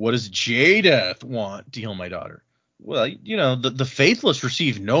 okay. What does Jadeth want to heal my daughter? Well, the faithless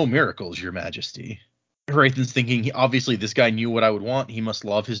receive no miracles, your majesty. Hrathen's thinking, obviously, this guy knew what I would want. He must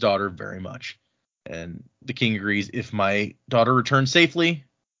love his daughter very much. And the king agrees, if my daughter returns safely,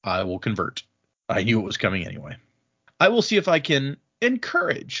 I will convert. I knew it was coming anyway. I will see if I can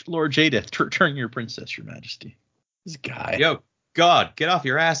encourage Lord Jadeth to return your princess, your majesty. This guy. Yo, God, get off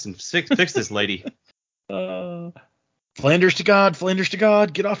your ass and fix this lady. Flanders to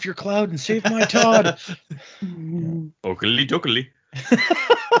God, get off your cloud and save my Todd. Oakley dokley.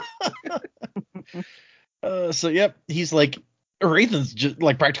 So, yep, he's like, Hrathen's just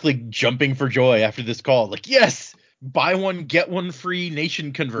like practically jumping for joy after this call. Like, yes, buy one, get one free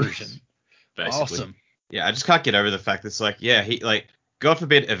nation conversion. Basically. Awesome. Yeah, I just can't get over the fact that it's like, yeah, he like, God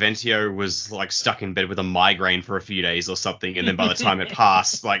forbid Aventio was like stuck in bed with a migraine for a few days or something, and then by the time it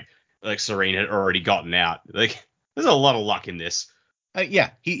passed, like Serene had already gotten out. Like, there's a lot of luck in this. Yeah,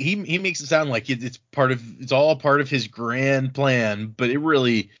 he makes it sound like it's all part of his grand plan, but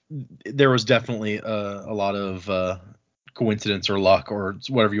there was definitely a lot of coincidence or luck or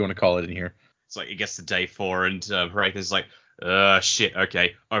whatever you want to call it in here. It's like it gets to day 4 and Hrathen's like, shit,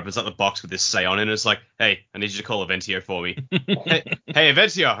 okay. Opens up the box with this Seon and it's like, hey, I need you to call Aventio for me. hey,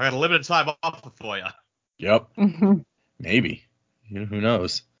 Aventio, I got a limited time offer for you. Yep. Maybe. Who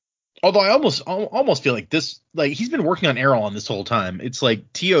knows? Although I almost feel like this, like he's been working on Erelon this whole time. It's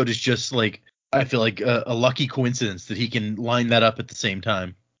like Teod is just like, I feel like a lucky coincidence that he can line that up at the same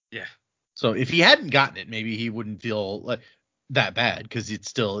time. Yeah. So if he hadn't gotten it, maybe he wouldn't feel like that bad because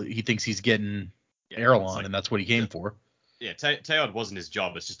he thinks he's getting Erelon like, and that's what he came for. Yeah, Teod wasn't his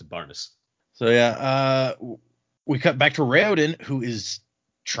job. It's just a bonus. So yeah, we cut back to Reod, who is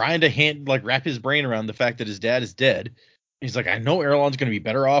trying to wrap his brain around the fact that his dad is dead. He's like, I know Erelon's going to be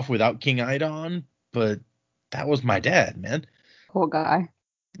better off without King Idon, but that was my dad, man. Poor guy.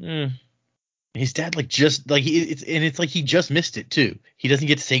 His dad, it's like he just missed it too. He doesn't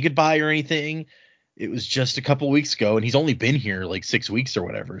get to say goodbye or anything. It was just a couple weeks ago, and he's only been here like 6 weeks or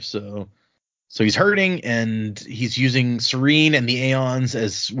whatever. So So he's hurting, and he's using Serene and the Aeons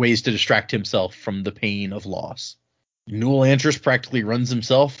as ways to distract himself from the pain of loss. New Elantris practically runs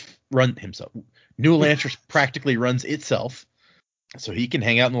himself. New Elantris practically runs itself, so he can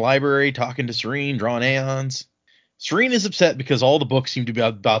hang out in the library talking to Serene, drawing Aeons. Serene is upset because all the books seem to be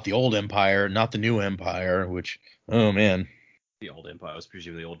about the old empire, not the new empire, which, oh man. The old empire was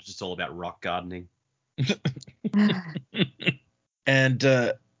presumably just all about rock gardening. And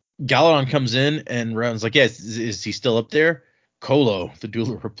Galadon comes in, and Round's like, yeah, is he still up there? Kolo, the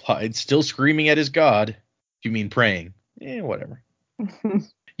dueler, replied, still screaming at his god. You mean praying? Whatever.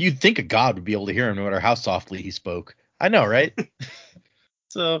 You'd think a god would be able to hear him no matter how softly he spoke. I know, right?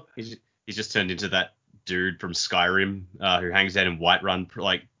 So he's just turned into that dude from Skyrim who hangs out in Whiterun,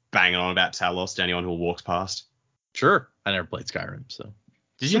 like banging on about Talos to anyone who walks past. Sure. I never played Skyrim, so.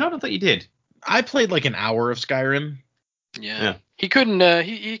 Did you not? I thought you did. I played like an hour of Skyrim. Yeah. He couldn't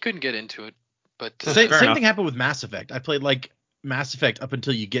he couldn't get into it. But same thing happened with Mass Effect. I played like Mass Effect up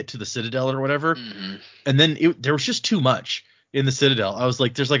until you get to the Citadel or whatever. Mm-hmm. And then there was just too much in the Citadel. I was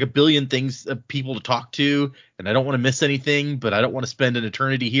like, there's like a billion things people to talk to, and I don't want to miss anything, but I don't want to spend an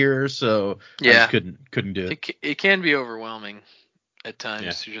eternity here, so I just couldn't do it. It can be overwhelming at times.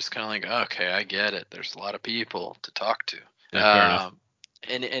 Yeah. You're just kind of like, okay, I get it. There's a lot of people to talk to. Yeah, fair enough.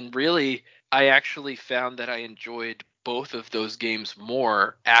 And really, I actually found that I enjoyed both of those games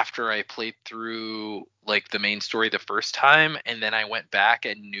more after I played through like the main story the first time, and then I went back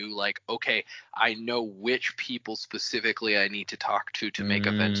and knew like, okay, I know which people specifically I need to talk to make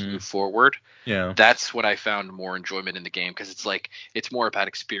events move forward. Yeah. That's what I found more enjoyment in the game, because it's like it's more about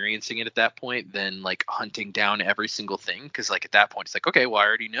experiencing it at that point than like hunting down every single thing, because like at that point it's like, okay, well I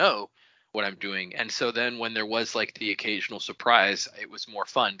already know what I'm doing. And so then when there was like the occasional surprise, it was more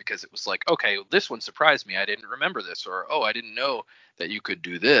fun, because it was like, okay, this one surprised me. I didn't remember this, or, oh, I didn't know that you could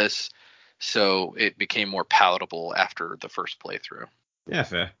do this. So it became more palatable after the first playthrough. Yeah,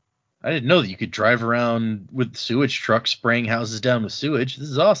 fair. I didn't know that you could drive around with sewage trucks spraying houses down with sewage. This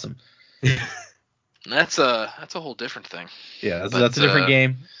is awesome. That's a whole different thing. Yeah, that's a different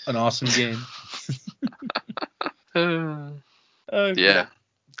game. An awesome game. Yeah.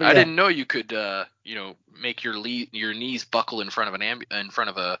 I didn't know you could, make your knees buckle in front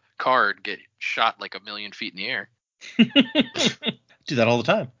of a car and get shot like 1,000,000 feet in the air. Do that all the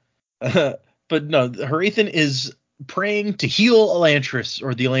time. But no, Hrathen is praying to heal Elantris,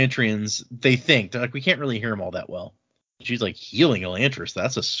 or the Elantrians. They think they're like, we can't really hear him all that well. She's like, healing Elantris,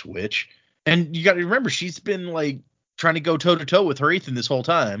 that's a switch. And you got to remember, she's been like trying to go toe to toe with Hrathen this whole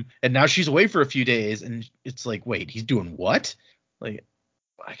time, and now she's away for a few days, and it's like, wait, he's doing what? Like,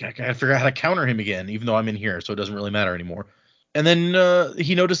 I gotta figure out how to counter him again, even though I'm in here, so it doesn't really matter anymore. And then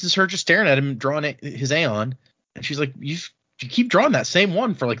he notices her just staring at him, drawing his Aeon, and she's like, you keep drawing that same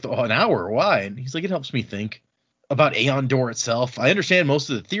one for like an hour. Why? And he's like, it helps me think about Aeon Door itself. I understand most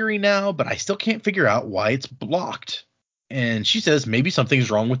of the theory now, but I still can't figure out why it's blocked. And she says, maybe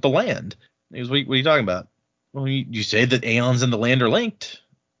something's wrong with the land. And he goes, what are you talking about? Well, you say that Aeons and the land are linked,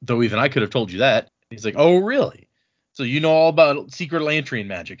 though even I could have told you that. He's like, oh, really? So you know all about secret Elantrian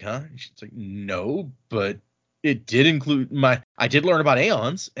magic, huh? She's like, no, but it did include I did learn about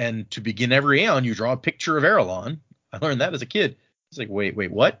Aeons, and to begin every Aeon, you draw a picture of Erelon. I learned that as a kid. It's like, wait,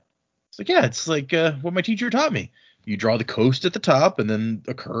 what? It's like, yeah, it's like what my teacher taught me. You draw the coast at the top, and then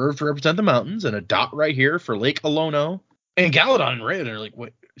a curve to represent the mountains, and a dot right here for Lake Alono. And Galadon and Reod are like,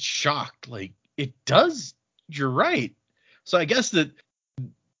 what? Shocked. Like, it does. You're right. So I guess that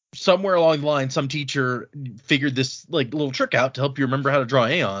somewhere along the line, some teacher figured this like little trick out to help you remember how to draw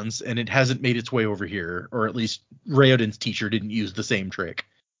Aeons, and it hasn't made its way over here, or at least Reodin's teacher didn't use the same trick.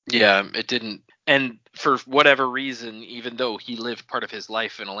 Yeah, it didn't. And for whatever reason, even though he lived part of his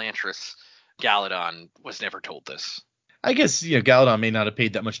life in Elantris, Galadon was never told this. I guess, Galadon may not have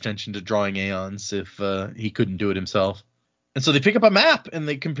paid that much attention to drawing Aeons if he couldn't do it himself. And so they pick up a map and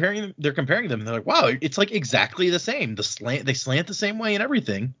they're comparing them. And they're like, wow, it's like exactly the same. They slant the same way and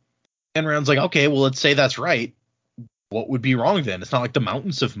everything. And Round's like, okay, well, let's say that's right. What would be wrong then? It's not like the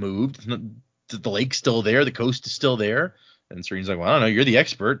mountains have moved. The lake's still there. The coast is still there. And Serene's like, well, I don't know. You're the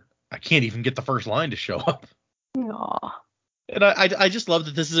expert. I can't even get the first line to show up. Aww. And I just love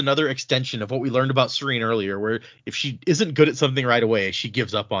that this is another extension of what we learned about Serene earlier, where if she isn't good at something right away, she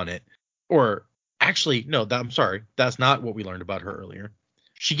gives up on it. Or actually, no, I'm sorry. That's not what we learned about her earlier.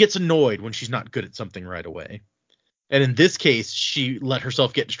 She gets annoyed when she's not good at something right away. And in this case, she let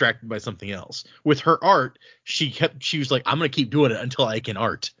herself get distracted by something else. With her art, she was like, I'm going to keep doing it until I can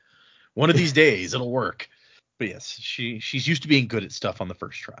art. One of these days, it'll work. But yes, she's used to being good at stuff on the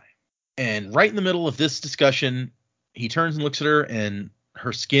first try. And right in the middle of this discussion, he turns and looks at her, and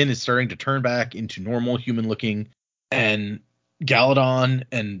her skin is starting to turn back into normal human looking, and Galadon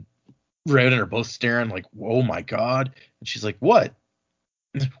and Reod are both staring like, oh my god. And she's like, what?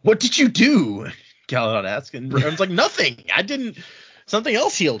 What did you do? Galadon asks, and Reod's like, nothing. I didn't. Something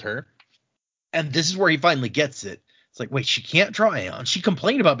else healed her. And this is where he finally gets it. It's like, wait, she can't draw Aeon. She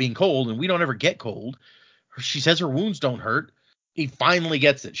complained about being cold, and we don't ever get cold. She says her wounds don't hurt. He finally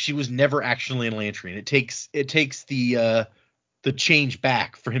gets it. She was never actually an Elantrian. It takes the change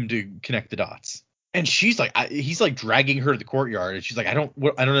back for him to connect the dots. And she's like, he's like dragging her to the courtyard, and she's like, I don't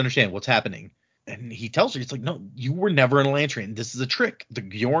understand what's happening. And he tells her, he's like, no, you were never an Elantrian. This is a trick. The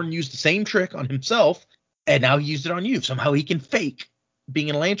Bjorn used the same trick on himself, and now he used it on you. Somehow he can fake being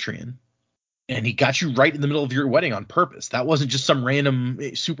an Elantrian. And he got you right in the middle of your wedding on purpose. That wasn't just some random,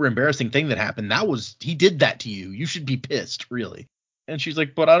 super embarrassing thing that happened. He did that to you. You should be pissed, really. And she's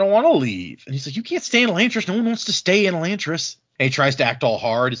like, but I don't want to leave. And he's like, you can't stay in Elantris. No one wants to stay in Elantris. And he tries to act all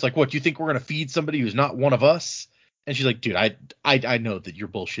hard. It's like, what, do you think we're going to feed somebody who's not one of us? And she's like, dude, I know that you're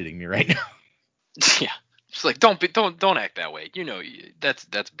bullshitting me right now. Yeah. She's like, don't act that way. You know, that's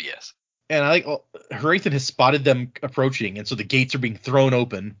BS. And I like, Hrathen has spotted them approaching, and so the gates are being thrown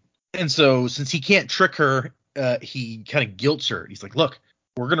open. And so since he can't trick her, he kind of guilts her. He's like, look,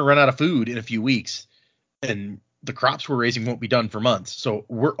 we're going to run out of food in a few weeks, and the crops we're raising won't be done for months. So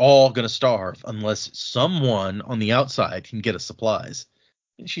we're all going to starve unless someone on the outside can get us supplies.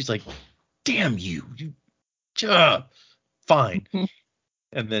 And she's like, damn you. Fine.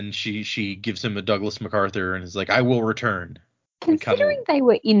 And then she gives him a Douglas MacArthur and is like, I will return. Considering they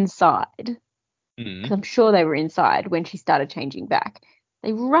were inside, Mhm. 'cause I'm sure they were inside when she started changing back,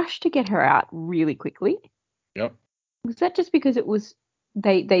 they rushed to get her out really quickly. Yep. Was that just because it was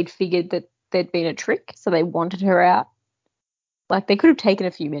they'd figured that there'd been a trick, so they wanted her out? Like, they could have taken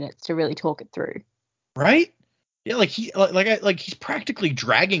a few minutes to really talk it through. Right? Yeah, like he's practically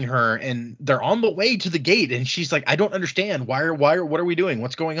dragging her, and they're on the way to the gate, and she's like, I don't understand. What are we doing?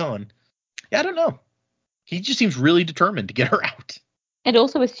 What's going on? Yeah, I don't know. He just seems really determined to get her out. And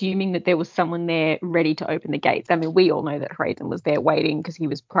also assuming that there was someone there ready to open the gates. I mean, we all know that Hrathen was there waiting because he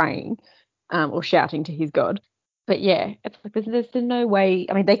was praying or shouting to his god. But yeah, it's like there's no way.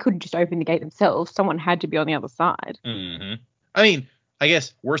 I mean, they couldn't just open the gate themselves. Someone had to be on the other side. Mm-hmm. I mean, I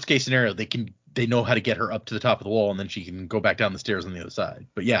guess worst case scenario, they know how to get her up to the top of the wall, and then she can go back down the stairs on the other side.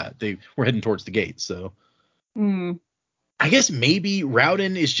 But yeah, they were heading towards the gate, so. I guess maybe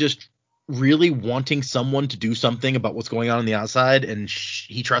Rowden is just really wanting someone to do something about what's going on the outside, and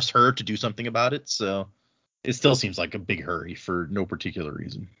he trusts her to do something about it. So it still seems like a big hurry for no particular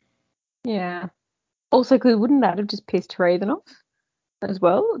reason. Yeah. Also, wouldn't that have just pissed Hrathen off as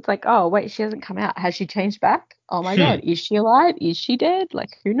well? It's like, oh, wait, she hasn't come out. Has she changed back? Oh my god, is she alive? Is she dead?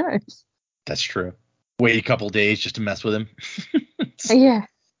 Like, who knows? That's true. Wait a couple days just to mess with him. Yeah.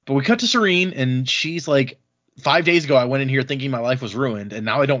 But we cut to Serene, and she's like, 5 days ago I went in here thinking my life was ruined, and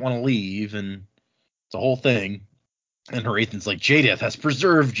now I don't want to leave, and it's a whole thing. And Hrathen's like, Jadeath has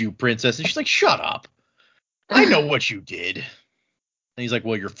preserved you, princess. And she's like, shut up. I know what you did. And he's like,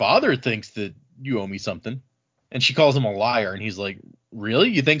 well, your father thinks that you owe me something. And she calls him a liar, and he's like, really?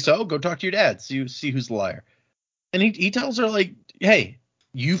 You think so? Go talk to your dad. See who's the liar. And he tells her, like, hey,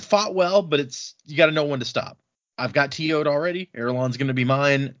 you fought well, but you got to know when to stop. I've got TO'd already. Erlon's going to be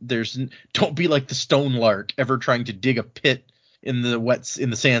mine. Don't be like the stone lark ever trying to dig a pit in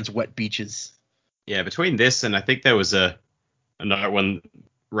the sand's wet beaches. Yeah, between this and I think there was another when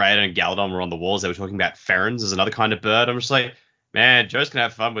Reod and Galadon were on the walls, they were talking about ferns as another kind of bird. I'm just like, man, Joe's gonna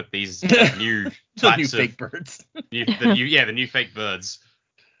have fun with these new types new fake birds. the new fake birds.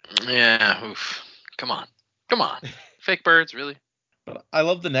 Yeah, oof. Come on. Fake birds, really? But I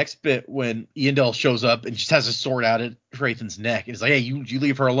love the next bit when Eondel shows up and just has a sword out at Hrathen's neck. And he's like, hey, you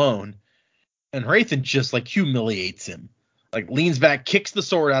leave her alone. And Hrathen just, like, humiliates him. Like, leans back, kicks the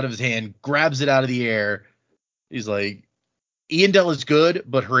sword out of his hand, grabs it out of the air. He's like, Eondel is good,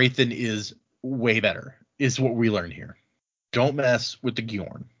 but Hrathen is way better, is what we learn here. Don't mess with the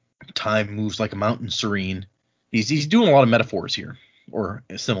Gjorn. Time moves like a mountain serene. He's doing a lot of metaphors here, or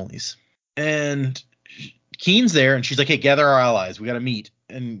similes. And Keen's there, and she's like, hey, gather our allies. We got to meet.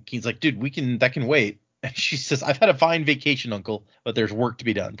 And Keen's like, dude, that can wait. And she says, I've had a fine vacation, uncle, but there's work to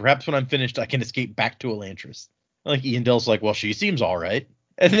be done. Perhaps when I'm finished, I can escape back to Elantris. Like, Eondel's like, well, she seems all right.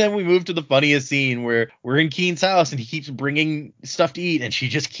 And then we move to the funniest scene where we're in Keen's house, and he keeps bringing stuff to eat, and she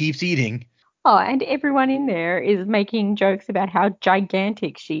just keeps eating. Oh, and everyone in there is making jokes about how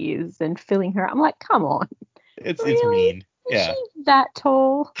gigantic she is and filling her. I'm like, come on. It's Really? mean. Is Yeah. she that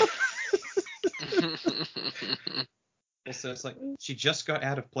tall? So it's like, she just got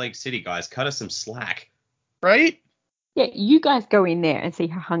out of Plague City, guys. Cut her some slack. Right? Yeah, you guys go in there and see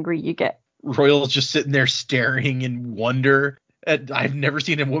how hungry you get. Royal's just sitting there staring in wonder. I've never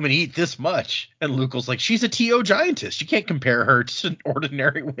seen a woman eat this much. And Lukel's like, she's a TO giantess. You can't compare her to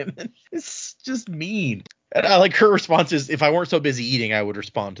ordinary women. It's just mean. And I like her response is, if I weren't so busy eating, I would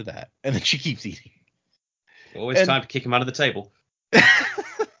respond to that. And then she keeps eating. Always time to kick him under the table.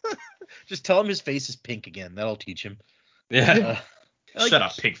 Just tell him his face is pink again. That'll teach him. Yeah. Shut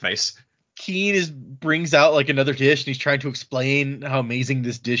up, pig face. Keen brings out like another dish and he's trying to explain how amazing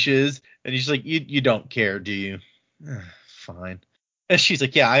this dish is. And he's like, you don't care, do you? Fine. And she's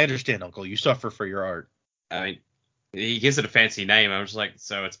like, yeah, I understand, Uncle. You suffer for your art. I mean, he gives it a fancy name. I was like,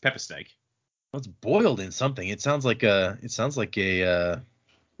 so it's pepper steak. Well, it's boiled in something. It sounds like a let's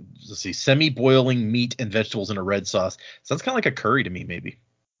see, semi-boiling meat and vegetables in a red sauce. Sounds kind of like a curry to me, maybe.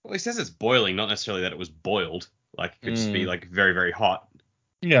 Well, he says it's boiling, not necessarily that it was boiled. Like, it could just be, like, very, very hot.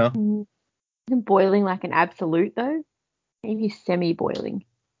 Yeah. Isn't boiling like an absolute, though? Maybe semi-boiling.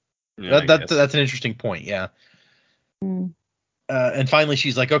 Yeah, That's an interesting point, yeah. And finally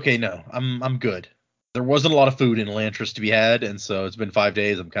she's like, okay, no, I'm good. There wasn't a lot of food in Elantris to be had, and so it's been 5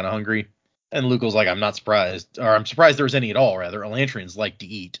 days. I'm kind of hungry. And Lukel's like, I'm surprised there was any at all, rather. Elantrians like to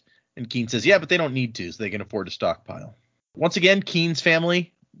eat. And Keen says, yeah, but they don't need to, so they can afford to stockpile. Once again, Keen's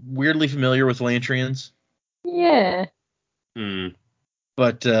family, weirdly familiar with Elantrians. Yeah.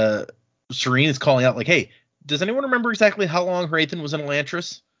 But Serene is calling out, like, hey, does anyone remember exactly how long Hrathen was in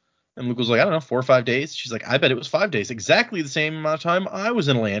Elantris? And Luke was like, I don't know, 4 or 5 days. She's like, I bet it was 5 days. Exactly the same amount of time I was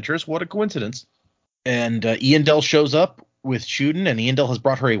in Elantris. What a coincidence. And Iandel shows up with Shuden, and Iandel has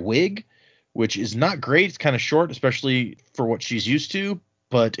brought her a wig, which is not great. It's kind of short, especially for what she's used to,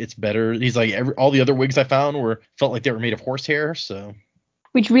 but it's better. He's like, all the other wigs I found felt like they were made of horsehair, so.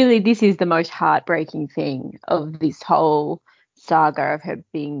 Which really, this is the most heartbreaking thing of this whole saga of her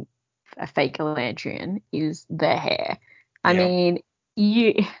being a fake Elantrian is the hair. I mean,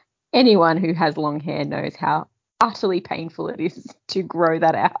 anyone who has long hair knows how utterly painful it is to grow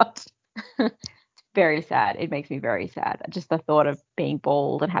that out. It's very sad. It makes me very sad. Just the thought of being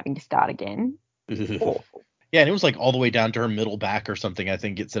bald and having to start again. Awful. Yeah, and it was like all the way down to her middle back or something, I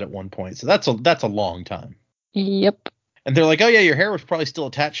think it said at one point. So that's a long time. Yep. And they're like, oh, yeah, your hair was probably still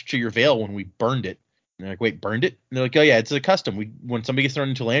attached to your veil when we burned it. And they're like, wait, burned it? And they're like, oh, yeah, it's a custom. When somebody gets thrown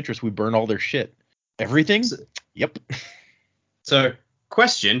into Elantris, we burn all their shit. Everything? Yep. So,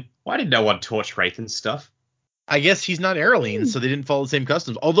 question, why did no one torch Hrathen's stuff? I guess he's not Aeroline, so they didn't follow the same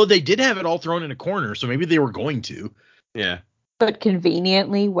customs. Although they did have it all thrown in a corner, so maybe they were going to. Yeah. But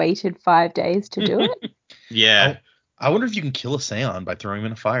conveniently waited 5 days to do it? Yeah. I wonder if you can kill a Seon by throwing him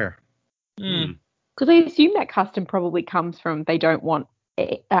in a fire. Because I assume that custom probably comes from they don't want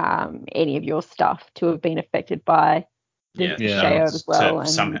any of your stuff to have been affected by the Sheod as well.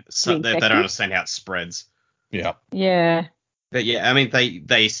 They don't understand how it spreads. Yeah. Yeah. But yeah, I mean,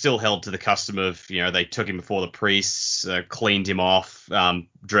 they still held to the custom of, they took him before the priests, cleaned him off,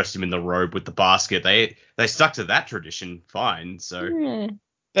 dressed him in the robe with the basket. They stuck to that tradition fine. So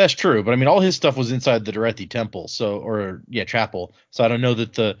that's true, but I mean, all his stuff was inside the Dorethi temple, chapel. So I don't know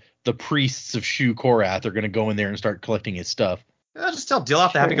that the priests of Shu Korath are going to go in there and start collecting his stuff. I'll just tell Dill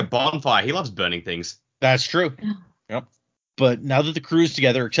after having a bonfire. He loves burning things. That's true. Yep. But now that the crew's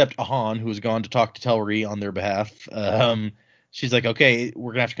together, except Ahan, who has gone to talk to Telri on their behalf, she's like, okay,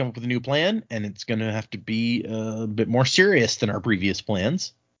 we're going to have to come up with a new plan, and it's going to have to be a bit more serious than our previous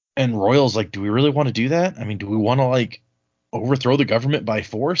plans. And Royal's like, do we really want to do that? I mean, do we want to, overthrow the government by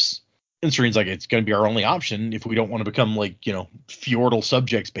force? And Serene's like, it's going to be our only option if we don't want to become, feudal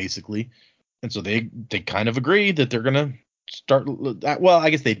subjects, basically. And so they kind of agree that they're going to start. Well, I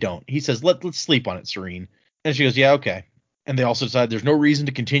guess they don't. He says, let's sleep on it, Serene. And she goes, yeah, okay. And they also decide there's no reason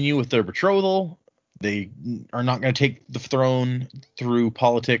to continue with their betrothal. They are not going to take the throne through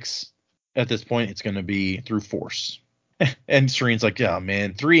politics at this point. It's going to be through force. And Serene's like, oh,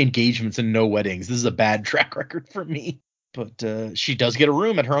 man, 3 engagements and no weddings. This is a bad track record for me. But she does get a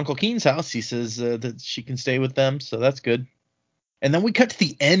room at her Uncle Keen's house. He says that she can stay with them, so that's good. And then we cut to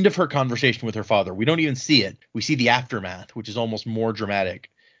the end of her conversation with her father. We don't even see it. We see the aftermath, which is almost more dramatic,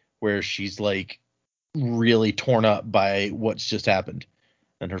 where she's, really torn up by what's just happened.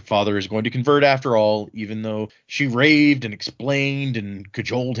 And her father is going to convert after all, even though she raved and explained and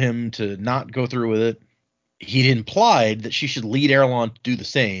cajoled him to not go through with it. He'd implied that she should lead Erlon to do the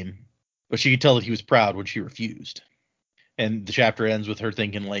same, but she could tell that he was proud when she refused. And the chapter ends with her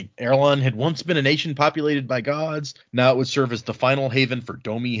thinking, Erlon had once been a nation populated by gods. Now it would serve as the final haven for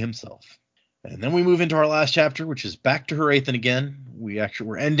Domi himself. And then we move into our last chapter, which is back to Hrathen again.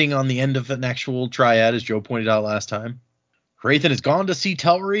 We're ending on the end of an actual triad, as Joe pointed out last time. Hrathen has gone to see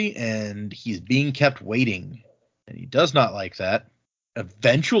Telri, and he's being kept waiting. And he does not like that.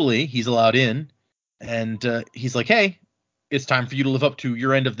 Eventually, he's allowed in, and he's like, hey, it's time for you to live up to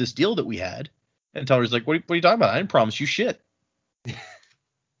your end of this deal that we had. And Teller's like, what are you talking about? I didn't promise you shit.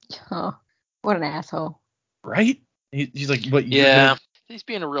 Oh, what an asshole. Right? He's like, but Yeah, he's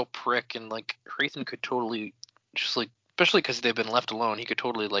being a real prick, and like Hrathen could totally just like, especially because they've been left alone, he could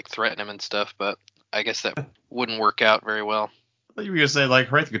totally like threaten him and stuff. But I guess that wouldn't work out very well. I thought you were gonna say like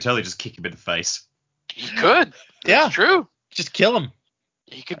Hrathen could totally just kick him in the face. He could. Yeah. That's true. just kill him.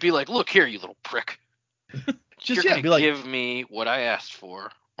 He could be like, "Look here, you little prick. You're Be gonna like, give me what I asked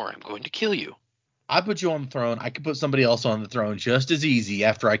for, or I'm going to kill you." I put you on the throne. I could put somebody else on the throne just as easy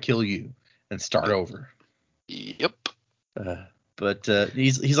after I kill you and start over. Yep. But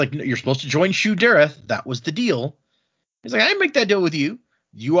he's like, you're supposed to join Shu Dareth. That was the deal. He's like, I didn't make that deal with you.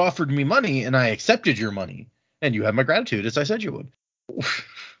 You offered me money, and I accepted your money, and you have my gratitude, as I said you would.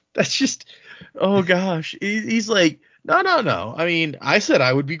 That's just, oh gosh. He's like, no. I mean, I said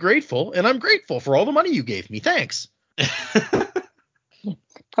I would be grateful, and I'm grateful for all the money you gave me. Thanks.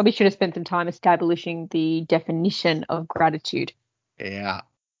 Probably should have spent some time establishing the definition of gratitude. Yeah.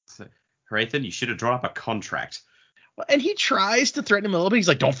 So, Hrathen, you should have drawn up a contract. And he tries to threaten him a little bit. He's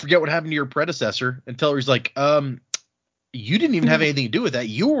like, don't forget what happened to your predecessor. And Teller's like, you didn't even have anything to do with that.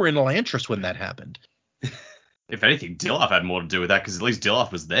 You were in Elantris when that happened. If anything, Dilaf had more to do with that, because at least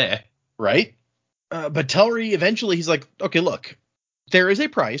Dilaf was there. Right? But Tellery, eventually, he's like, okay, look, there is a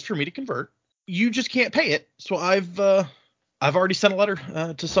price for me to convert. You just can't pay it. So I've already sent a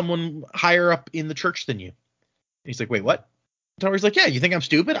letter to someone higher up in the church than you. He's like, wait, what? Tellery's like, yeah, you think I'm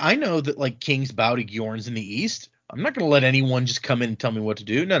stupid? I know that, like, kings bow to Gjorns in the east. I'm not going to let anyone just come in and tell me what to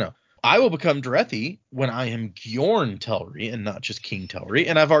do. No. I will become Drethi when I am Gjorn Tellery and not just King Tellery.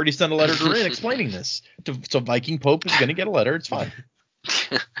 And I've already sent a letter to Rin explaining this. So Viking Pope is going to get a letter. It's fine.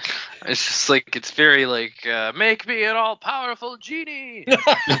 It's just like, it's very like, make me an all-powerful genie.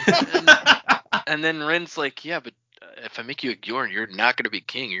 and then Rin's like, yeah, but if I make you a Gjorn, you're not going to be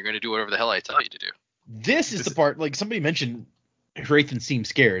king. You're going to do whatever the hell I tell you to do. This is the part, like somebody mentioned, Hrathen seemed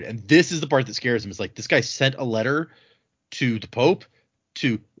scared. And this is the part that scares him. It's like, this guy sent a letter to the Pope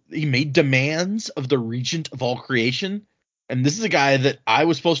he made demands of the regent of all creation. And this is a guy that I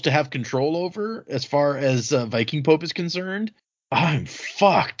was supposed to have control over as far as Viking Pope is concerned. I'm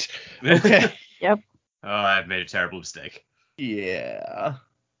fucked. Okay. Yep. Oh, I've made a terrible mistake. Yeah.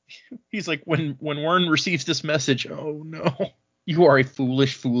 He's like, when Wern receives this message, oh no, you are a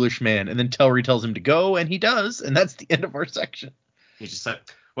foolish, foolish man. And then Tellery tells him to go, and he does. And that's the end of our section. He's just like,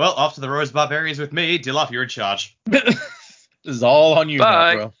 well, off to the Rose Barbarians with me. Dilaf, you're in charge. This is all on you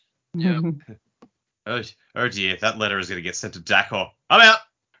Bye. now, bro. Yeah. Oh dear, that letter is going to get sent to Dakor. I'm out.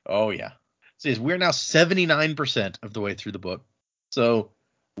 Oh, yeah. So we're now 79% of the way through the book. So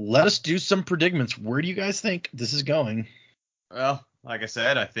let us do some predicaments. Where do you guys think this is going? Well, like I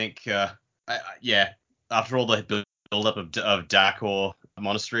said, I think, after all the build-up of Dakor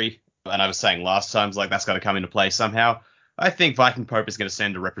Monastery, and I was saying last time, like that's got to come into play somehow, I think Viking Pope is going to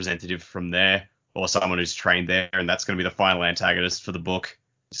send a representative from there, or someone who's trained there, and that's going to be the final antagonist for the book.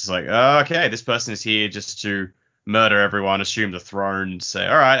 It's like, okay, this person is here just to murder everyone, assume the throne, say,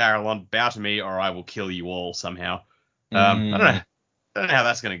 all right, Arelon, bow to me, or I will kill you all somehow. I don't know how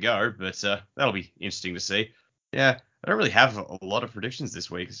that's going to go, but that'll be interesting to see. Yeah, I don't really have a lot of predictions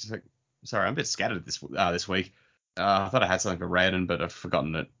this week. It's just like, sorry, I'm a bit scattered this week. I thought I had something for Reod, but I've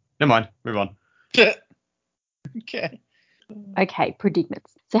forgotten it. Never mind, move on. Okay. Okay,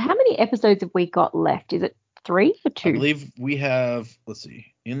 predicaments. So how many episodes have we got left? Is it 3 or 2? I believe we have, let's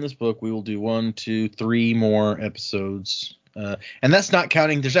see, in this book, we will do 1, 2, 3 more episodes. And that's not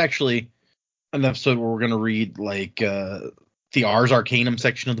counting, there's actually an episode where we're going to read like the Ars Arcanum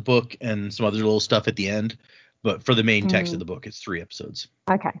section of the book and some other little stuff at the end. But for the main text of the book, it's 3 episodes.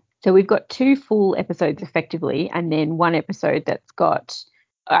 Okay. So we've got 2 full episodes effectively, and then 1 episode that's got,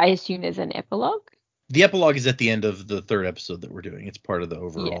 I assume there's an epilogue. The epilogue is at the end of the 3rd episode that we're doing. It's part of the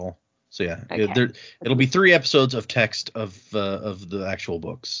overall. Yeah. So yeah, okay. It'll be 3 episodes of text of the actual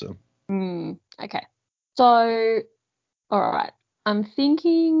books. So. Okay. So, all right. I'm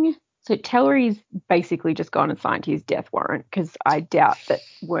thinking. So Tellery's basically just gone and signed his death warrant because I doubt that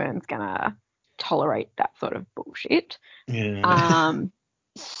Wern's gonna tolerate that sort of bullshit. Yeah.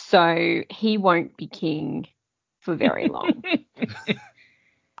 So he won't be king for very long.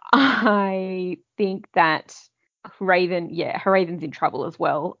 I think that Hrathen's in trouble as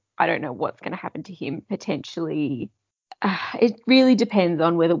well. I don't know what's going to happen to him potentially. It really depends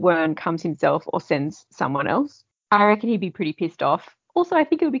on whether Wern comes himself or sends someone else. I reckon he'd be pretty pissed off. Also, I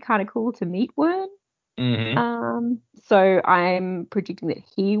think it would be kind of cool to meet Wern. Mm-hmm. So I'm predicting that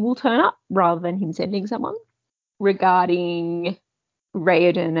he will turn up rather than him sending someone. regarding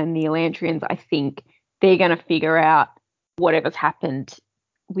Reod and the Elantrians, I think they're going to figure out whatever's happened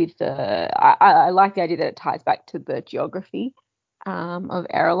with the. I like the idea that it ties back to the geography of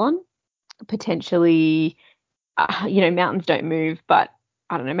Arelon. Potentially, mountains don't move, but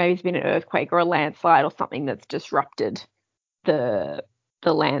I don't know, maybe it's been an earthquake or a landslide or something that's disrupted the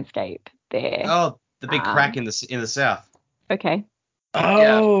landscape there. Oh, the big crack in the south. Okay.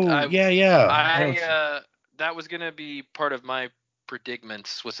 Oh, yeah. That was gonna be part of my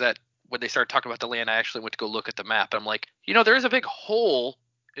predicaments. Was that when they started talking about the land, I actually went to go look at the map. I'm like, there is a big hole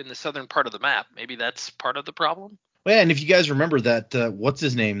in the southern part of the map. Maybe that's part of the problem. Well, yeah, and if you guys remember that, what's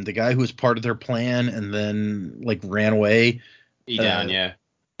his name? The guy who was part of their plan and then ran away. Yeah.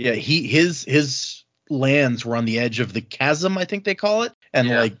 Yeah, his lands were on the edge of the chasm, I think they call it,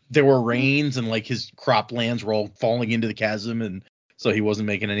 and there were rains and his crop lands were all falling into the chasm, and so he wasn't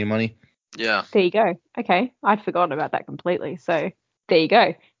making any money. Yeah. There you go. Okay, I'd forgotten about that completely. So there you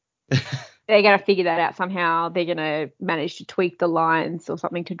go. They're going to figure that out somehow. They're going to manage to tweak the lines or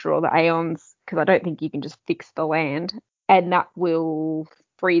something to draw the Aeons, because I don't think you can just fix the land. And that will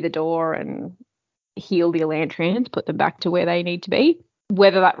free the door and heal the Elantrians, put them back to where they need to be.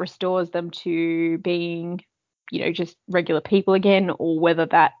 Whether that restores them to being, just regular people again, or whether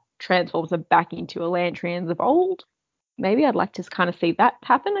that transforms them back into Elantrians of old. Maybe I'd like to kind of see that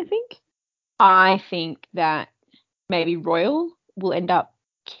happen, I think that maybe Royal will end up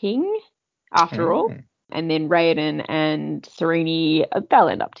king after all, and then Raiden and Serene, they'll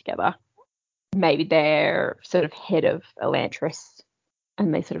end up together. Maybe they're sort of head of Elantris,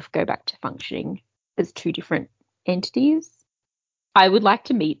 and they sort of go back to functioning as two different entities. I would like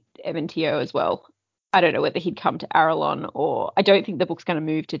to meet Evan Teo as well. I don't know whether he'd come to Arelon, or I don't think the book's going to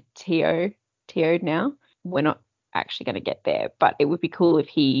move to Teo now. We're not actually going to get there, but it would be cool if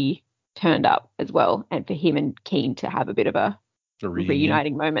he turned up as well, and for him and Keen to have a bit of a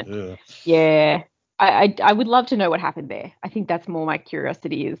reuniting moment. Ugh. Yeah. I would love to know what happened there. I think that's more my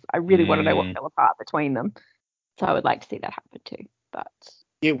curiosity is I really want to know what fell apart between them. So I would like to see that happen too. But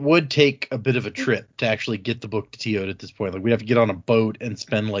it would take a bit of a trip to actually get the book to Teod at this point. We'd have to get on a boat and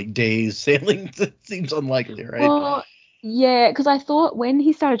spend days sailing. It seems unlikely, right? Well, yeah, because I thought when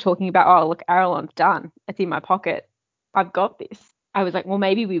he started talking about, oh, look, Arelon's done. It's in my pocket. I've got this. I was like, well,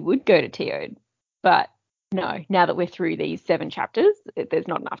 maybe we would go to Teod. But no, now that we're through these 7 chapters, there's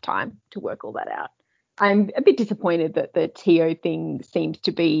not enough time to work all that out. I'm a bit disappointed that the Teod thing seems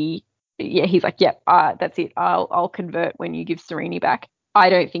to be, he's like, yep, that's it. I'll convert when you give Serene back. I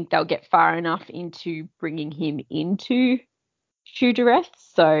don't think they'll get far enough into bringing him into Shu-Dureth,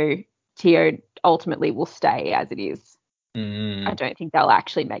 so Teod ultimately will stay as it is. I don't think they'll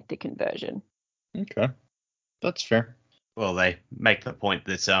actually make the conversion. Okay, that's fair. Well, they make the point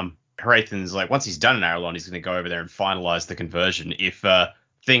that Hrathen's once he's done in Arelon, he's going to go over there and finalize the conversion. If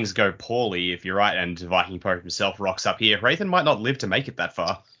things go poorly, if you're right, and Viking Pope himself rocks up here, Hrathen might not live to make it that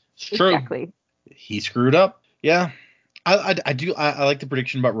far. It's true. Exactly. He screwed up. Yeah. I like the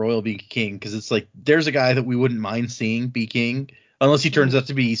prediction about Royal being king, because it's there's a guy that we wouldn't mind seeing be king, unless he turns out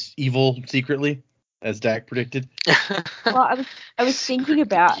to be evil secretly, as Dak predicted. Well, I was thinking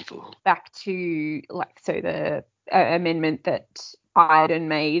about back to the amendment that Iden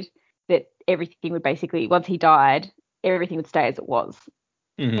made, that everything would basically, once he died, everything would stay as it was.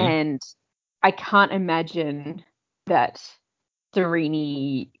 Mm-hmm. And I can't imagine that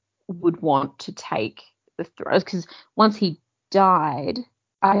Serene would want to take the throne, because once he died,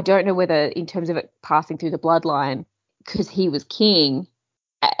 I don't know whether in terms of it passing through the bloodline, because he was king,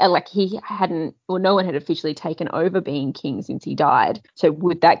 he hadn't, or no one had officially taken over being king since he died. So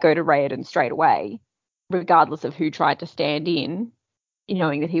would that go to Reod straight away, regardless of who tried to stand in,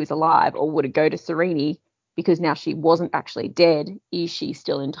 knowing that he was alive, or would it go to Serene because now she wasn't actually dead? Is she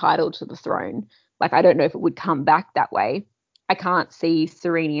still entitled to the throne? I don't know if it would come back that way. I can't see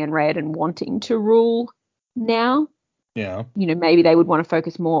Serene and Reod wanting to rule now. Yeah. Maybe they would want to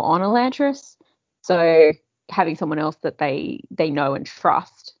focus more on Elantris. So having someone else that they know and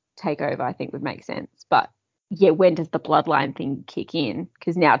trust take over, I think would make sense. But yeah, when does the bloodline thing kick in?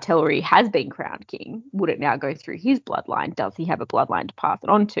 Because now Tellery has been crowned king. Would it now go through his bloodline? Does he have a bloodline to pass it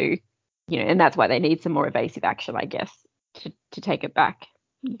on to? And that's why they need some more evasive action, I guess, to take it back.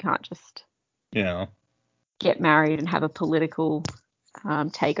 You can't just get married and have a political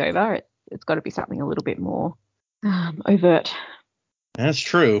takeover. It's got to be something a little bit more overt. That's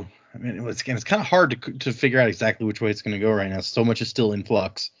true. I mean, it's kind of hard to figure out exactly which way it's going to go right now. So much is still in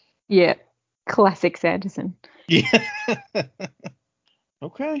flux. Yeah, classic Sanderson. Yeah.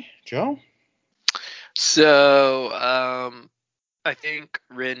 Okay, Joe. So, I think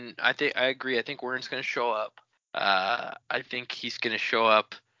I agree. I think Warren's going to show up. I think he's gonna show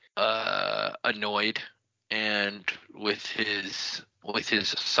up annoyed and with his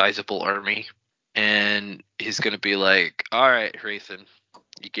sizable army, and he's gonna be like, "All right, Hrathen,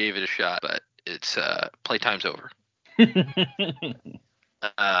 you gave it a shot, but it's playtime's over.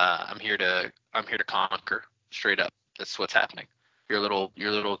 I'm here to conquer, straight up. That's what's happening. Your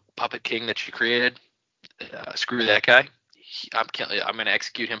little puppet king that you created, screw that guy. I'm gonna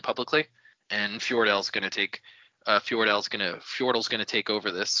execute him publicly, and Fjordel's gonna take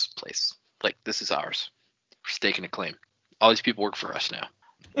over this place. Like, this is ours. We're staking a claim. All these people work for us now."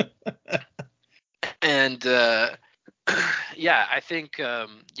 And yeah, I think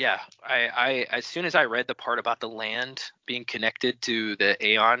I as soon as I read the part about the land being connected to the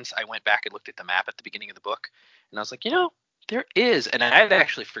Aeons, I went back and looked at the map at the beginning of the book, and I was like, there is, and I had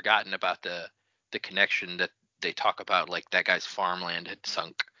actually forgotten about the connection that they talk about, like that guy's farmland had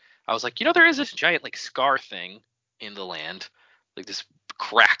sunk. I was like, there is this giant like scar thing in the land, like this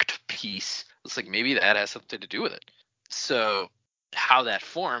cracked piece. It's like, maybe that has something to do with it. So how that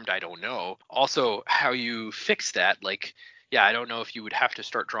formed, I don't know. Also, how you fix that, like, yeah, I don't know if you would have to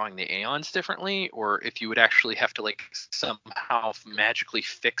start drawing the Aeons differently, or if you would actually have to like somehow magically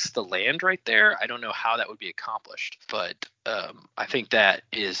fix the land right there. I don't know how that would be accomplished, but I think that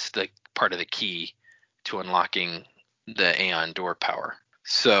is the part of the key to unlocking the Aeon door power.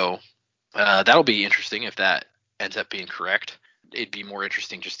 So that'll be interesting if that ends up being correct. It'd be more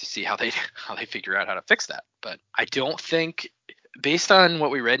interesting just to see how they figure out how to fix that. But I don't think, based on what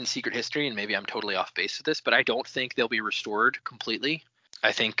we read in Secret History, and maybe I'm totally off base with this, but I don't think they'll be restored completely.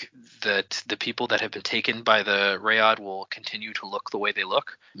 I think that the people that have been taken by the Reod will continue to look the way they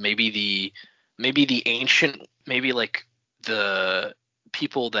look. Maybe the ancient, maybe like the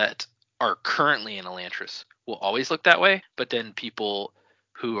people that are currently in Elantris will always look that way, but then people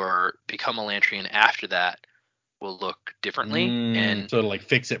who are become Elantrian after that will look differently. And so it'll like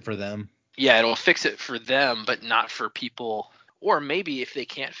fix it for them. Yeah, it'll fix it for them, but not for people. Or maybe if they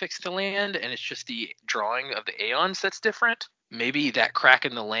can't fix the land and it's just the drawing of the Aeons that's different, maybe that crack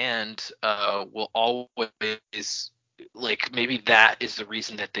in the land will always, like, maybe that is the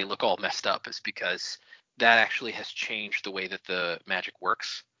reason that they look all messed up, is because that actually has changed the way that the magic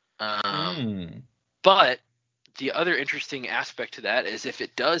works. But the other interesting aspect to that is, if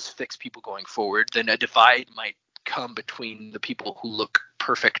it does fix people going forward, then a divide might come between the people who look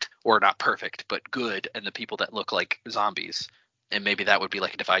perfect, or not perfect but good, and the people that look like zombies. And maybe that would be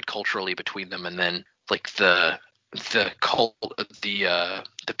like a divide culturally between them, and then like the cult, the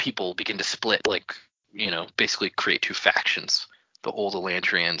people begin to split, like, basically create two factions: the old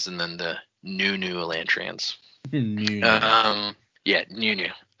Elantrians and then the new Elantrians. New.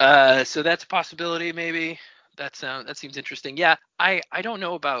 So that's a possibility, maybe. That seems interesting. Yeah, I don't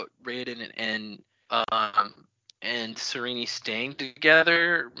know about Reod and Serene staying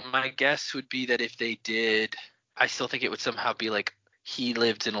together. My guess would be that if they did, I still think it would somehow be like, he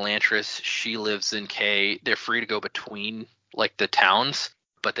lives in Elantris, she lives in K. They're free to go between like the towns,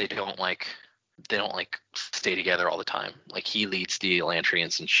 but they don't like stay together all the time. Like, he leads the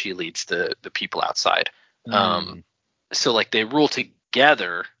Elantrians and she leads the people outside. So like they rule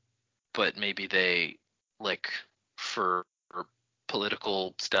together, but maybe they, like, for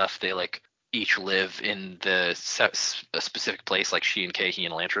political stuff, they like each live in a specific place, like she and Kay, he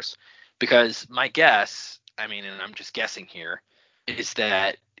and Elantris. Because my guess, I mean, and I'm just guessing here, is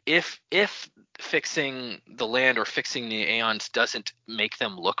that if fixing the land or fixing the Aeons doesn't make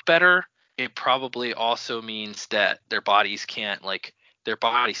them look better, it probably also means that their bodies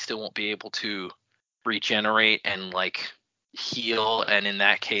still won't be able to regenerate and like heal, and in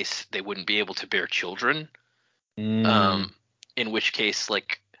that case they wouldn't be able to bear children. In which case,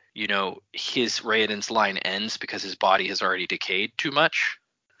 like, his Raoden's line ends because his body has already decayed too much.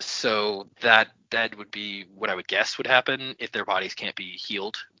 So that would be what I would guess would happen if their bodies can't be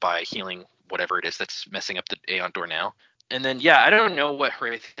healed by healing whatever it is that's messing up the Aeon door now. And then, yeah, I don't know what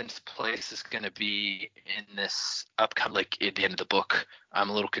Hrathen's place is going to be in this upcoming, like, at the end of the book. I'm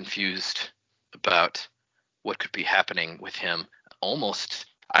a little confused about what could be happening with him.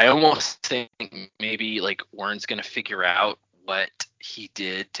 I almost think maybe like Warren's going to figure out what he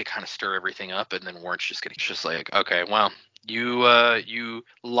did to kind of stir everything up, and then Warren's just like, okay, well, you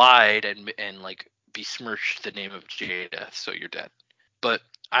lied and like besmirched the name of Jada, so you're dead. But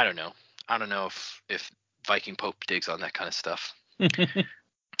I don't know if Viking Pope digs on that kind of stuff. And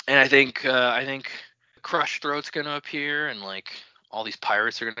I think Crushed Throat's gonna appear, and like all these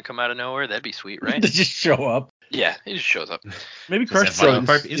pirates are gonna come out of nowhere. That'd be sweet, right? They just show up. Yeah, he just shows up. Maybe Crushed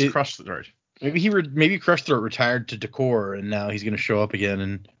Throat is Crushed Throat. Maybe Crushed Throat retired to Decor, and now he's gonna show up again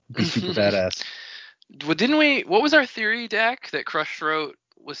and be super badass. Well, didn't we? What was our theory, Dak? That Crushed Throat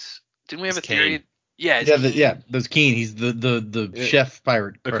was. Didn't we have It's a theory? Kane. Yeah, it's Kane. Those Keen. He's the Yeah. chef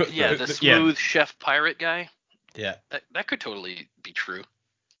pirate. The Crushed cook- Yeah, Throat. the Yeah. smooth chef pirate guy. Yeah. That could totally be true.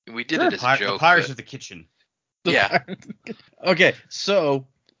 We did Sure. it as a The joke. Pirates but- of the Kitchen. The Yeah. pirate. Okay, so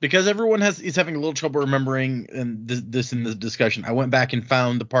because everyone is having a little trouble remembering and this in the discussion, I went back and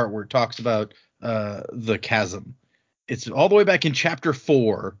found the part where it talks about the chasm. It's all the way back in chapter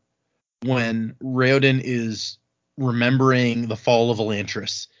 4 when Reod is remembering the fall of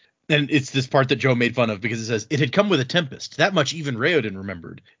Elantris. And it's this part that Joe made fun of because it says, it had come with a tempest. That much even Reod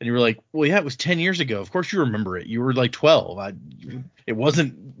remembered. And you were like, well, yeah, it was 10 years ago. Of course you remember it. You were like 12. It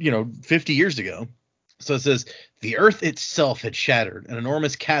wasn't, 50 years ago. So it says, the earth itself had shattered, an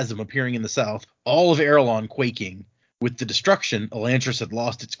enormous chasm appearing in the south, all of Erelon quaking. With the destruction, Elantris had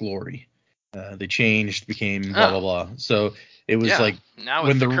lost its glory. They changed, became blah, blah, blah. So it was like now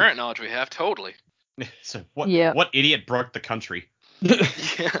when with the current knowledge we have, totally. So what? Yeah. What idiot broke the country?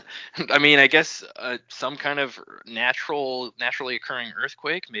 Yeah, I mean, I guess some kind of naturally occurring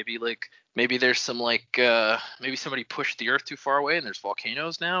earthquake. Maybe there's some maybe somebody pushed the Earth too far away and there's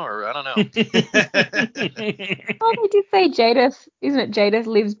volcanoes now, or I don't know. Oh, they did say Jadith, isn't it? Jadith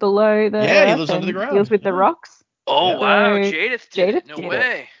lives below the Yeah, he earth lives under the and ground. deals with the Yeah. rocks. Oh Yeah. wow, So, Jadith did it. Jadith No did it.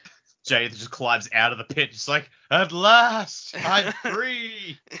 way. Jadith just climbs out of the pit, just like, at last, I'm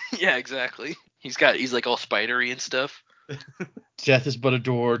free. Yeah, exactly. He's like all spidery and stuff. Death is but a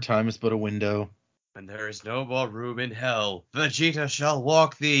door, time is but a window. And there is no more room in hell. Vegeta shall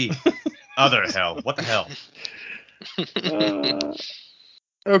walk the other hell. What the hell?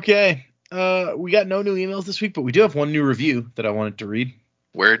 Okay. We got no new emails this week, but we do have one new review that I wanted to read.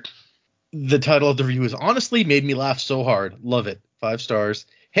 Word. The title of the review is Honestly Made Me Laugh So Hard. Love it. 5 stars.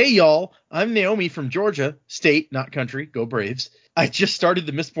 Hey, y'all. I'm Naomi from Georgia. State, not country. Go Braves. I just started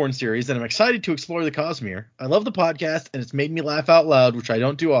the Mistborn series, and I'm excited to explore the Cosmere. I love the podcast, and it's made me laugh out loud, which I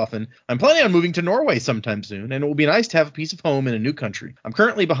don't do often. I'm planning on moving to Norway sometime soon, and it will be nice to have a piece of home in a new country. I'm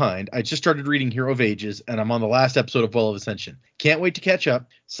currently behind. I just started reading Hero of Ages, and I'm on the last episode of Well of Ascension. Can't wait to catch up.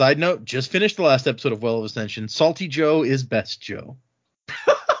 Side note, just finished the last episode of Well of Ascension. Salty Joe is best Joe.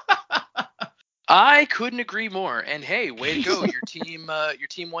 I couldn't agree more. And hey, way to go! Your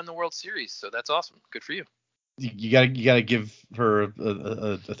team won the World Series, so that's awesome. Good for you. You gotta give her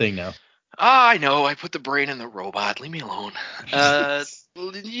a thing now. I know. I put the brain in the robot. Leave me alone.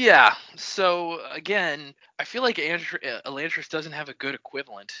 Yeah. So again, I feel like Elantris doesn't have a good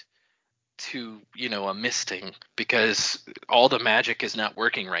equivalent to a misting because all the magic is not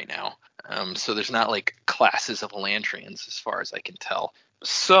working right now. So there's not like classes of Elantrians as far as I can tell.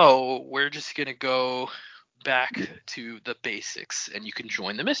 So we're just gonna go back to the basics, and you can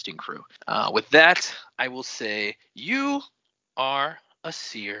join the misting crew. With that, I will say you are a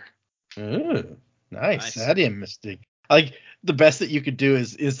seer. Ooh, nice. Nice. That is mystic. Like the best that you could do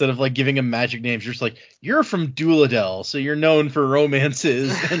is instead of like giving them magic names, you're just like, you're from Duladel, so you're known for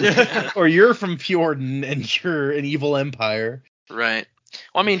romances, or you're from Fjorden and you're an evil empire. Right.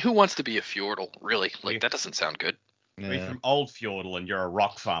 Well, I mean, who wants to be a Fjordle, really? Like, that doesn't sound good. You're from Old Fjordle and you're a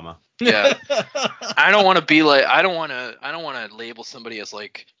rock farmer. Yeah. I don't want to be like, I don't want to label somebody as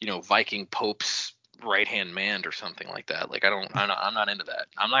like, Viking Pope's right-hand man or something like that. Like, I'm not into that.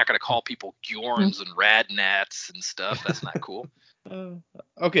 I'm not going to call people Gjorns and Radnats and stuff. That's not cool.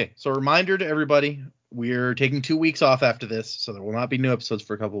 Okay, so reminder to everybody, we're taking 2 weeks off after this, so there will not be new episodes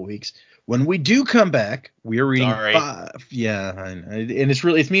for a couple of weeks. When we do come back, we are reading 5. Yeah, and it's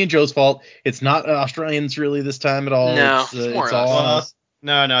me and Joe's fault. It's not Australians really this time at all. No, it's more it's us. all on us.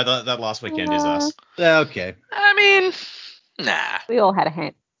 No, that last weekend is us. Okay. I mean, nah. We all had a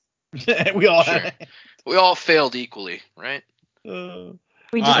hand. We all Sure. had. We all failed equally, right? We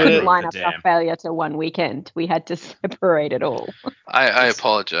just I couldn't agree line with up the our dam. failure to one weekend. We had to separate it all. I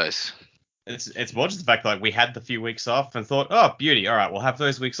apologize. It's more just the fact that like, we had the few weeks off and thought, oh, beauty, all right, we'll have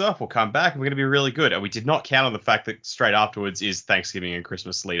those weeks off, we'll come back, and we're going to be really good. And we did not count on the fact that straight afterwards is Thanksgiving and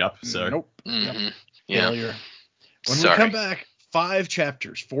Christmas lead up. So Nope. Mm-hmm. Yep. Yeah. Failure. When Sorry. we come back, 5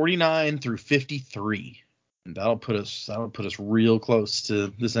 chapters, 49 through 53. And that'll put us real close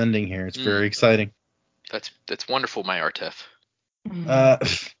to this ending here. It's very exciting. That's wonderful, my Artef.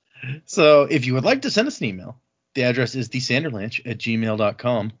 So if you would like to send us an email, the address is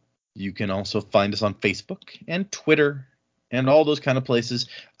thesanderlanche@gmail.com. You can also find us on Facebook and Twitter and all those kind of places.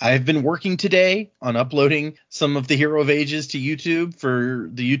 I've been working today on uploading some of the Hero of Ages to YouTube for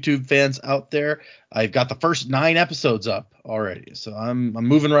the YouTube fans out there. I've got the first 9 episodes up already, so I'm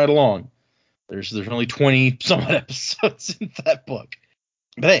moving right along. There's only 20 somewhat episodes in that book.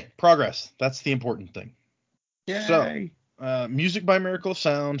 But hey, progress. That's the important thing. Yay. So, Music by Miracle of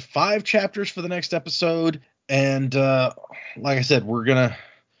Sound. 5 chapters for the next episode. And like I said, we're gonna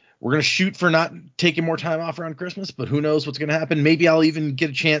shoot for not taking more time off around Christmas, but who knows what's gonna happen. Maybe I'll even get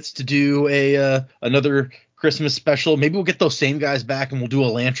a chance to do another Christmas special. Maybe we'll get those same guys back and we'll do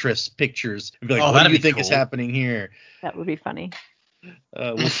Elantris pictures and be like, what do you think is happening here? That would be funny.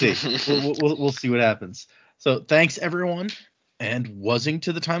 We'll see. We'll see what happens. So thanks everyone, and wuzzing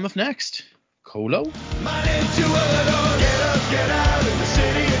to the time of next. Colo. My name's get up, get out in the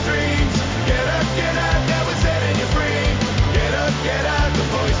city